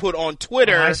actually put on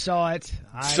Twitter. I saw it.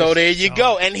 So there you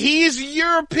go. And he's a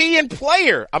European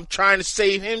player. I'm trying to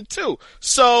save him too.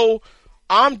 So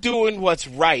I'm doing what's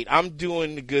right. I'm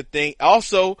doing the good thing.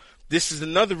 Also, this is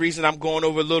another reason I'm going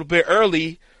over a little bit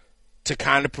early to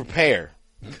kind of prepare.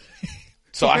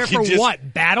 So prepare I can for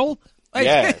what? Battle?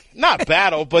 Yeah, not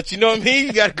battle, but you know what I mean?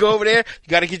 You got to go over there. You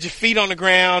got to get your feet on the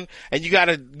ground, and you got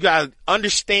to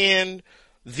understand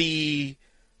the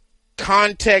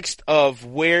context of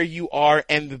where you are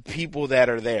and the people that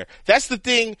are there. That's the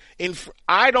thing.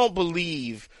 I don't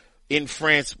believe in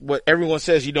France what everyone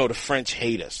says. You know, the French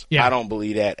hate us. Yeah. I don't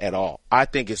believe that at all. I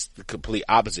think it's the complete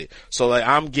opposite. So, like,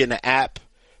 I'm getting an app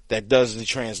that does the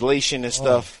translation and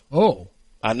stuff. Oh.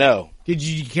 I know. Did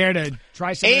you care to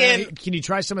try some of that? Can you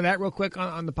try some of that real quick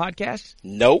on the podcast?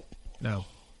 Nope. No.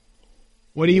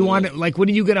 What do you want? Like, what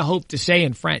are you going to hope to say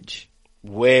in French?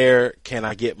 Where can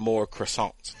I get more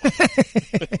croissants?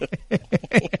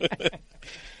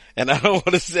 And I don't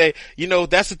want to say, you know,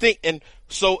 that's the thing. And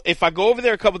so if I go over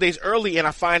there a couple days early and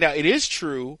I find out it is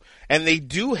true and they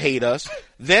do hate us,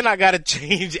 then I got to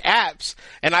change apps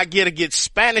and I get to get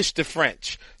Spanish to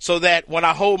French so that when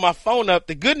I hold my phone up,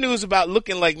 the good news about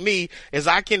looking like me is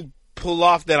I can pull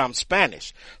off that I'm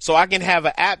Spanish. So I can have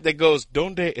an app that goes,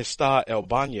 ¿Dónde está el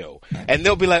baño? And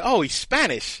they'll be like, oh, he's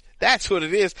Spanish. That's what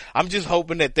it is. I'm just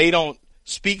hoping that they don't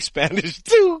speak Spanish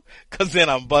too, because then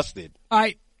I'm busted. All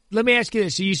right. Let me ask you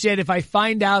this. So you said if I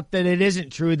find out that it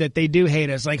isn't true, that they do hate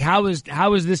us, like how is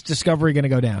this discovery going to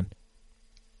go down?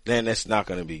 Then that's not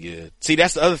going to be good. See,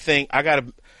 that's the other thing.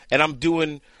 And I'm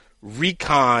doing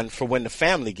recon for when the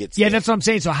family gets there. That's what I'm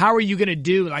saying. So how are you going to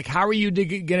do, like how are you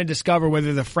going to discover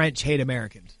whether the French hate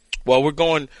Americans? Well, we're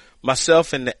going,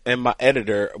 myself and my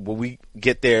editor, will we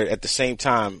get there at the same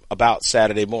time about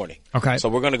Saturday morning. Okay. So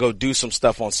we're going to go do some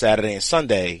stuff on Saturday and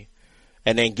Sunday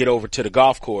and then get over to the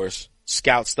golf course,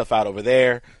 scout stuff out over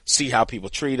there, see how people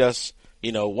treat us.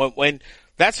 You know, when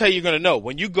that's how you're going to know.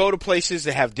 When you go to places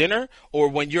that have dinner or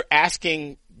when you're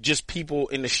asking just people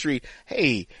in the street,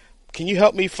 hey, can you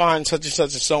help me find such and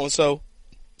such and so-and-so?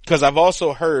 Because I've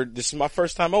also heard, this is my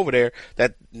first time over there,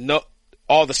 that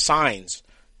all the signs,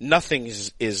 nothing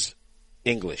is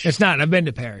English. It's not. I've been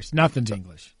to Paris. Nothing's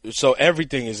English. So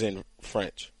everything is in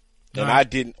French. And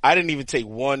right. I didn't even take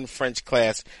one French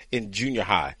class in junior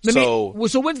high. So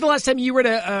when's the last time you were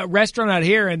at a restaurant out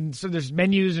here and so there's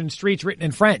menus and streets written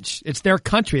in French? It's their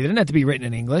country. They didn't have to be written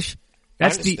in English.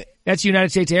 That's United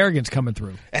States arrogance coming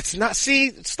through. That's not,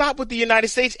 stop with the United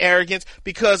States arrogance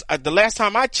because the last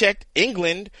time I checked,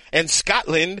 England and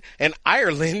Scotland and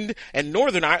Ireland and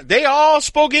Northern Ireland, they all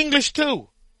spoke English too.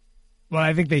 Well,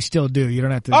 I think they still do. You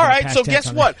don't have to. All right, so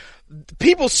guess what?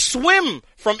 People swim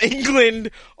from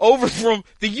England over from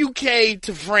the UK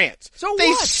to France. So they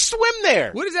what? Swim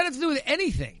there. What does that have to do with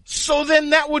anything? So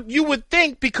then you would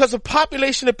think because the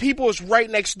population of people is right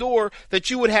next door that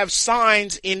you would have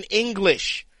signs in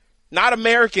English, not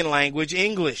American language,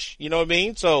 English. You know what I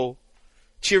mean? So,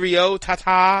 cheerio,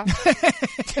 ta-ta.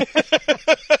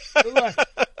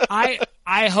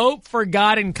 I hope for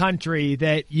God and country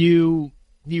that you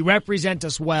represent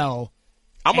us well.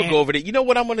 I'm going to go over there. You know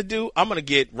what I'm going to do? I'm going to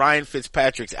get Ryan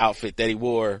Fitzpatrick's outfit that he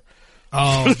wore.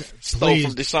 Stole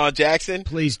from Deshaun Jackson.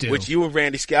 Please do. Which you and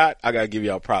Randy Scott, I got to give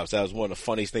y'all props. That was one of the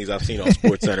funniest things I've seen on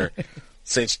SportsCenter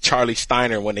since Charlie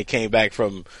Steiner when they came back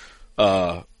from,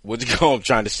 trying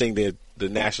to sing the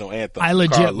national anthem. I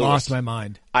legit lost my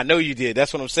mind. I know you did.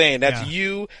 That's what I'm saying. That's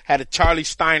you had a Charlie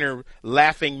Steiner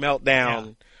laughing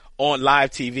meltdown on live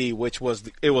TV, which was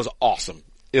awesome.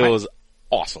 It was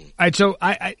awesome. All right, so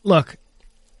I look,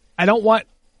 I don't want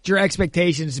your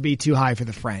expectations to be too high for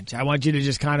the French. I want you to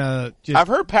just kind of. I've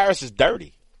heard Paris is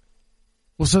dirty.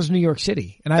 Well, so's New York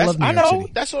City, and I love New York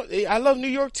City. That's what I love New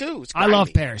York too. I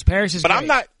love Paris. Paris is. But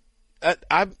great. I'm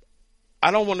not.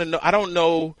 don't want to know. I don't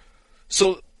know.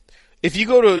 So if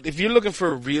you're looking for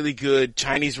a really good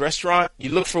Chinese restaurant, you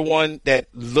look for one that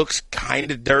looks kind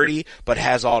of dirty but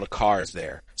has all the cars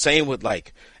there. Same with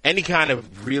like any kind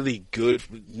of really good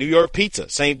New York pizza.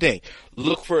 Same thing.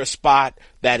 Look for a spot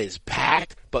that is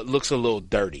packed but looks a little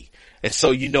dirty. And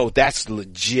so that's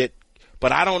legit.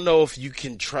 But I don't know if you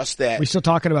can trust that. We still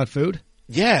talking about food?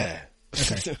 Yeah.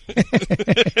 Okay.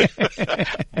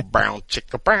 Brown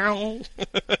chicken brown.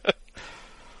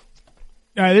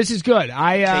 All right, this is good.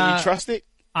 Can you trust it?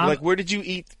 Like, where did you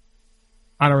eat?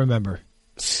 I don't remember.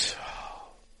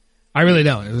 I really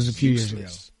don't. It was a few years ago.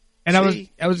 And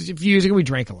I was a few years ago. We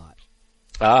drank a lot.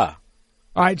 Ah.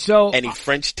 All right, so any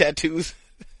French tattoos?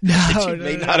 No,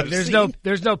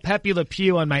 there's no Pepe Le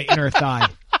Pew on my inner thigh.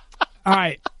 All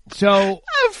right, so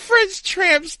a French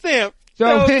tramp stamp.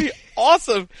 That would be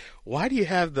awesome. Why do you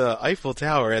have the Eiffel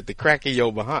Tower at the crack of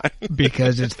your behind?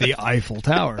 Because it's the Eiffel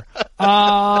Tower.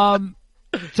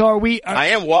 So are we? I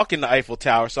am walking the Eiffel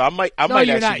Tower, so I might actually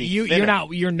be thinner.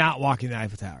 You're not walking the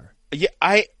Eiffel Tower. Yeah,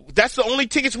 that's the only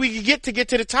tickets we can get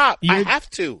to the top. I have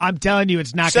to. I'm telling you,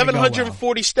 it's not going to go well.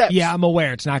 740 steps. Yeah, I'm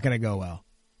aware it's not going to go well.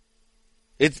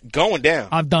 It's going down.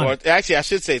 I'm done. Or, actually, I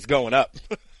should say it's going up.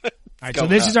 All right, so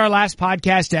this is our last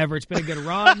podcast ever. It's been a good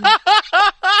run.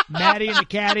 Matty and the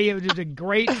Caddie, it was a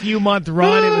great few-month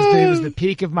run. It was the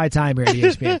peak of my time here at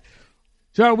ESPN.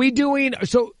 So are we doing?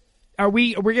 So are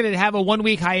we going to have a 1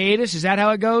 week hiatus? Is that how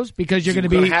it goes? Because you're going to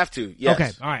be have to. Yes.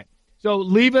 Okay. All right. So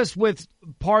leave us with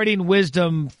parting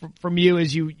wisdom from you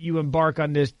as you embark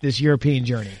on this European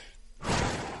journey.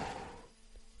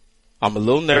 I'm a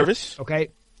little nervous. Okay.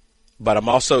 But I'm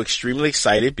also extremely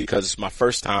excited because it's my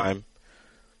first time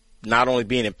not only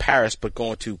being in Paris, but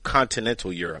going to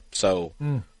continental Europe. So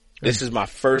this is my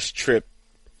first trip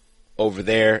over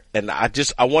there. And I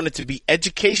want it to be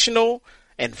educational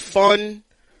and fun.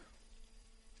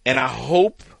 And I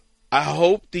hope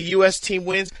the U.S. team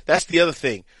wins. That's the other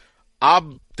thing.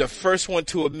 I'm the first one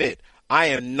to admit I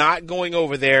am not going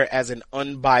over there as an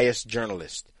unbiased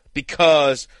journalist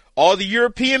because all the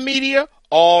European media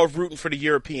all rooting for the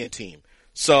European team.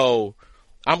 So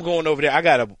I'm going over there. I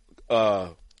got a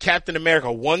Captain America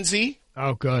onesie.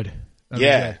 Oh, good.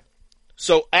 Yeah.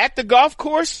 So at the golf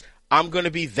course, I'm going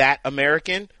to be that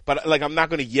American, but like I'm not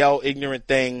going to yell ignorant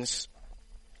things.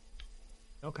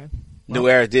 Okay. New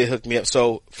Era did hook me up.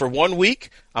 So for 1 week,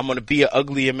 I'm going to be an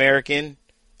ugly American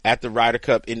at the Ryder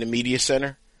Cup in the media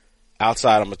center.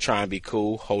 Outside, I'm going to try and be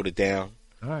cool, hold it down.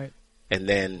 All right. And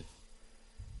then.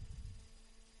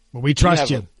 Well, we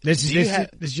trust you. This is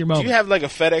your moment. Do you have like a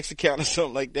FedEx account or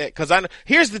something like that? Because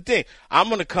here's the thing. I'm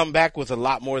going to come back with a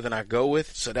lot more than I go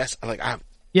with. So that's like,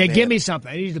 give me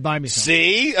something. I need you to buy me something.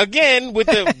 See, again,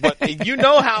 but you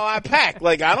know how I pack.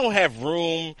 Like, I don't have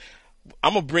room.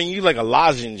 I'm going to bring you like a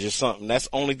lozenge or something. That's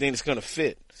the only thing that's going to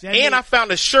fit. I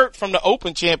found a shirt from the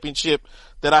Open Championship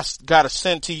that I got to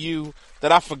send to you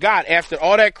that I forgot after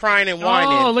all that crying and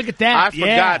whining. Oh, look at that. I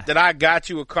forgot that I got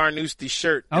you a Carnoustie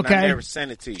shirt and I never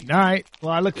sent it to you. All right.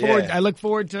 Well, I look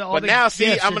forward to all But now,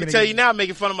 see, I'm going to tell you now,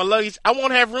 making fun of my luggage, I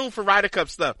won't have room for Ryder Cup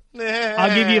stuff.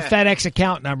 I'll give you a FedEx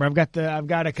account number. I've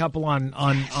got a couple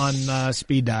on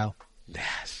speed dial.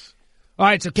 Yes. All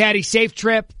right, so Caddie, safe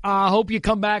trip. Hope you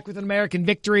come back with an American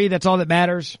victory. That's all that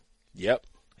matters. Yep.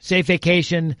 Safe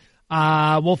vacation.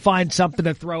 We'll find something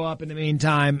to throw up in the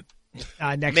meantime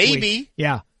next week. Maybe.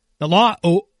 Yeah. The law.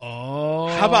 Oh.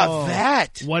 How about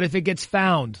that? What if it gets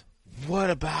found? What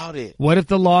about it? What if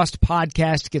the Lost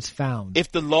podcast gets found?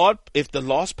 If the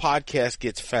Lost podcast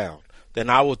gets found, then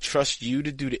I will trust you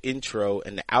to do the intro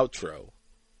and the outro.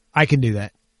 I can do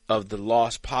that. Of the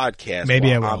Lost podcast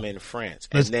while I'm in France.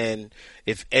 And then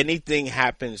if anything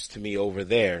happens to me over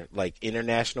there, like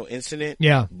international incident,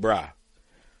 bruh,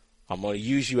 I'm going to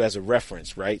use you as a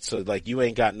reference, right? So like you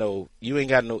ain't got no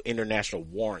international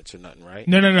warrants or nothing, right?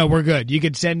 No, we're good. You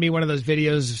could send me one of those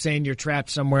videos of saying you're trapped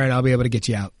somewhere and I'll be able to get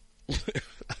you out. I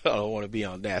don't want to be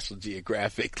on National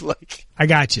Geographic like I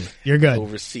got you. You're good.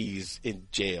 Overseas in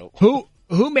jail. Who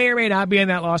may or may not be in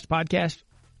that Lost podcast?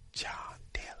 John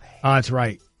Daly. Oh, that's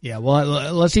right. Yeah,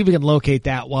 well, let's see if we can locate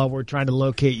that while we're trying to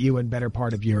locate you in better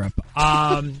part of Europe.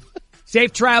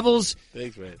 Safe travels.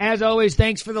 Thanks, man. As always,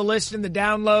 thanks for the listen, the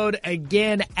download.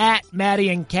 Again, at Matty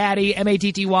and Caddie,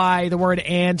 Matty, the word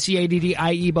and,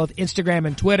 Caddie, both Instagram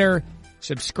and Twitter.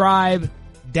 Subscribe,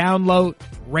 download,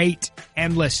 rate,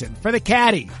 and listen. For the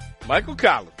Caddie, Michael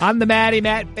Collins. I'm the Matty,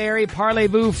 Matt Berry.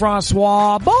 Parlez-vous,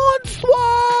 Francois.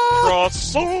 Bonsoir.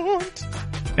 Croissant.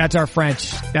 That's our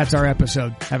French. That's our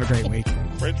episode. Have a great week.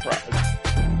 French fries.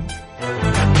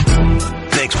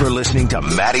 Thanks for listening to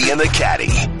Matty and the Caddie.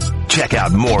 Check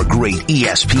out more great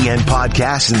ESPN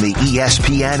podcasts in the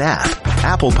ESPN app,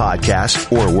 Apple Podcasts,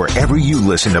 or wherever you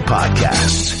listen to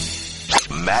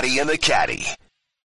podcasts. Matty and the Caddie.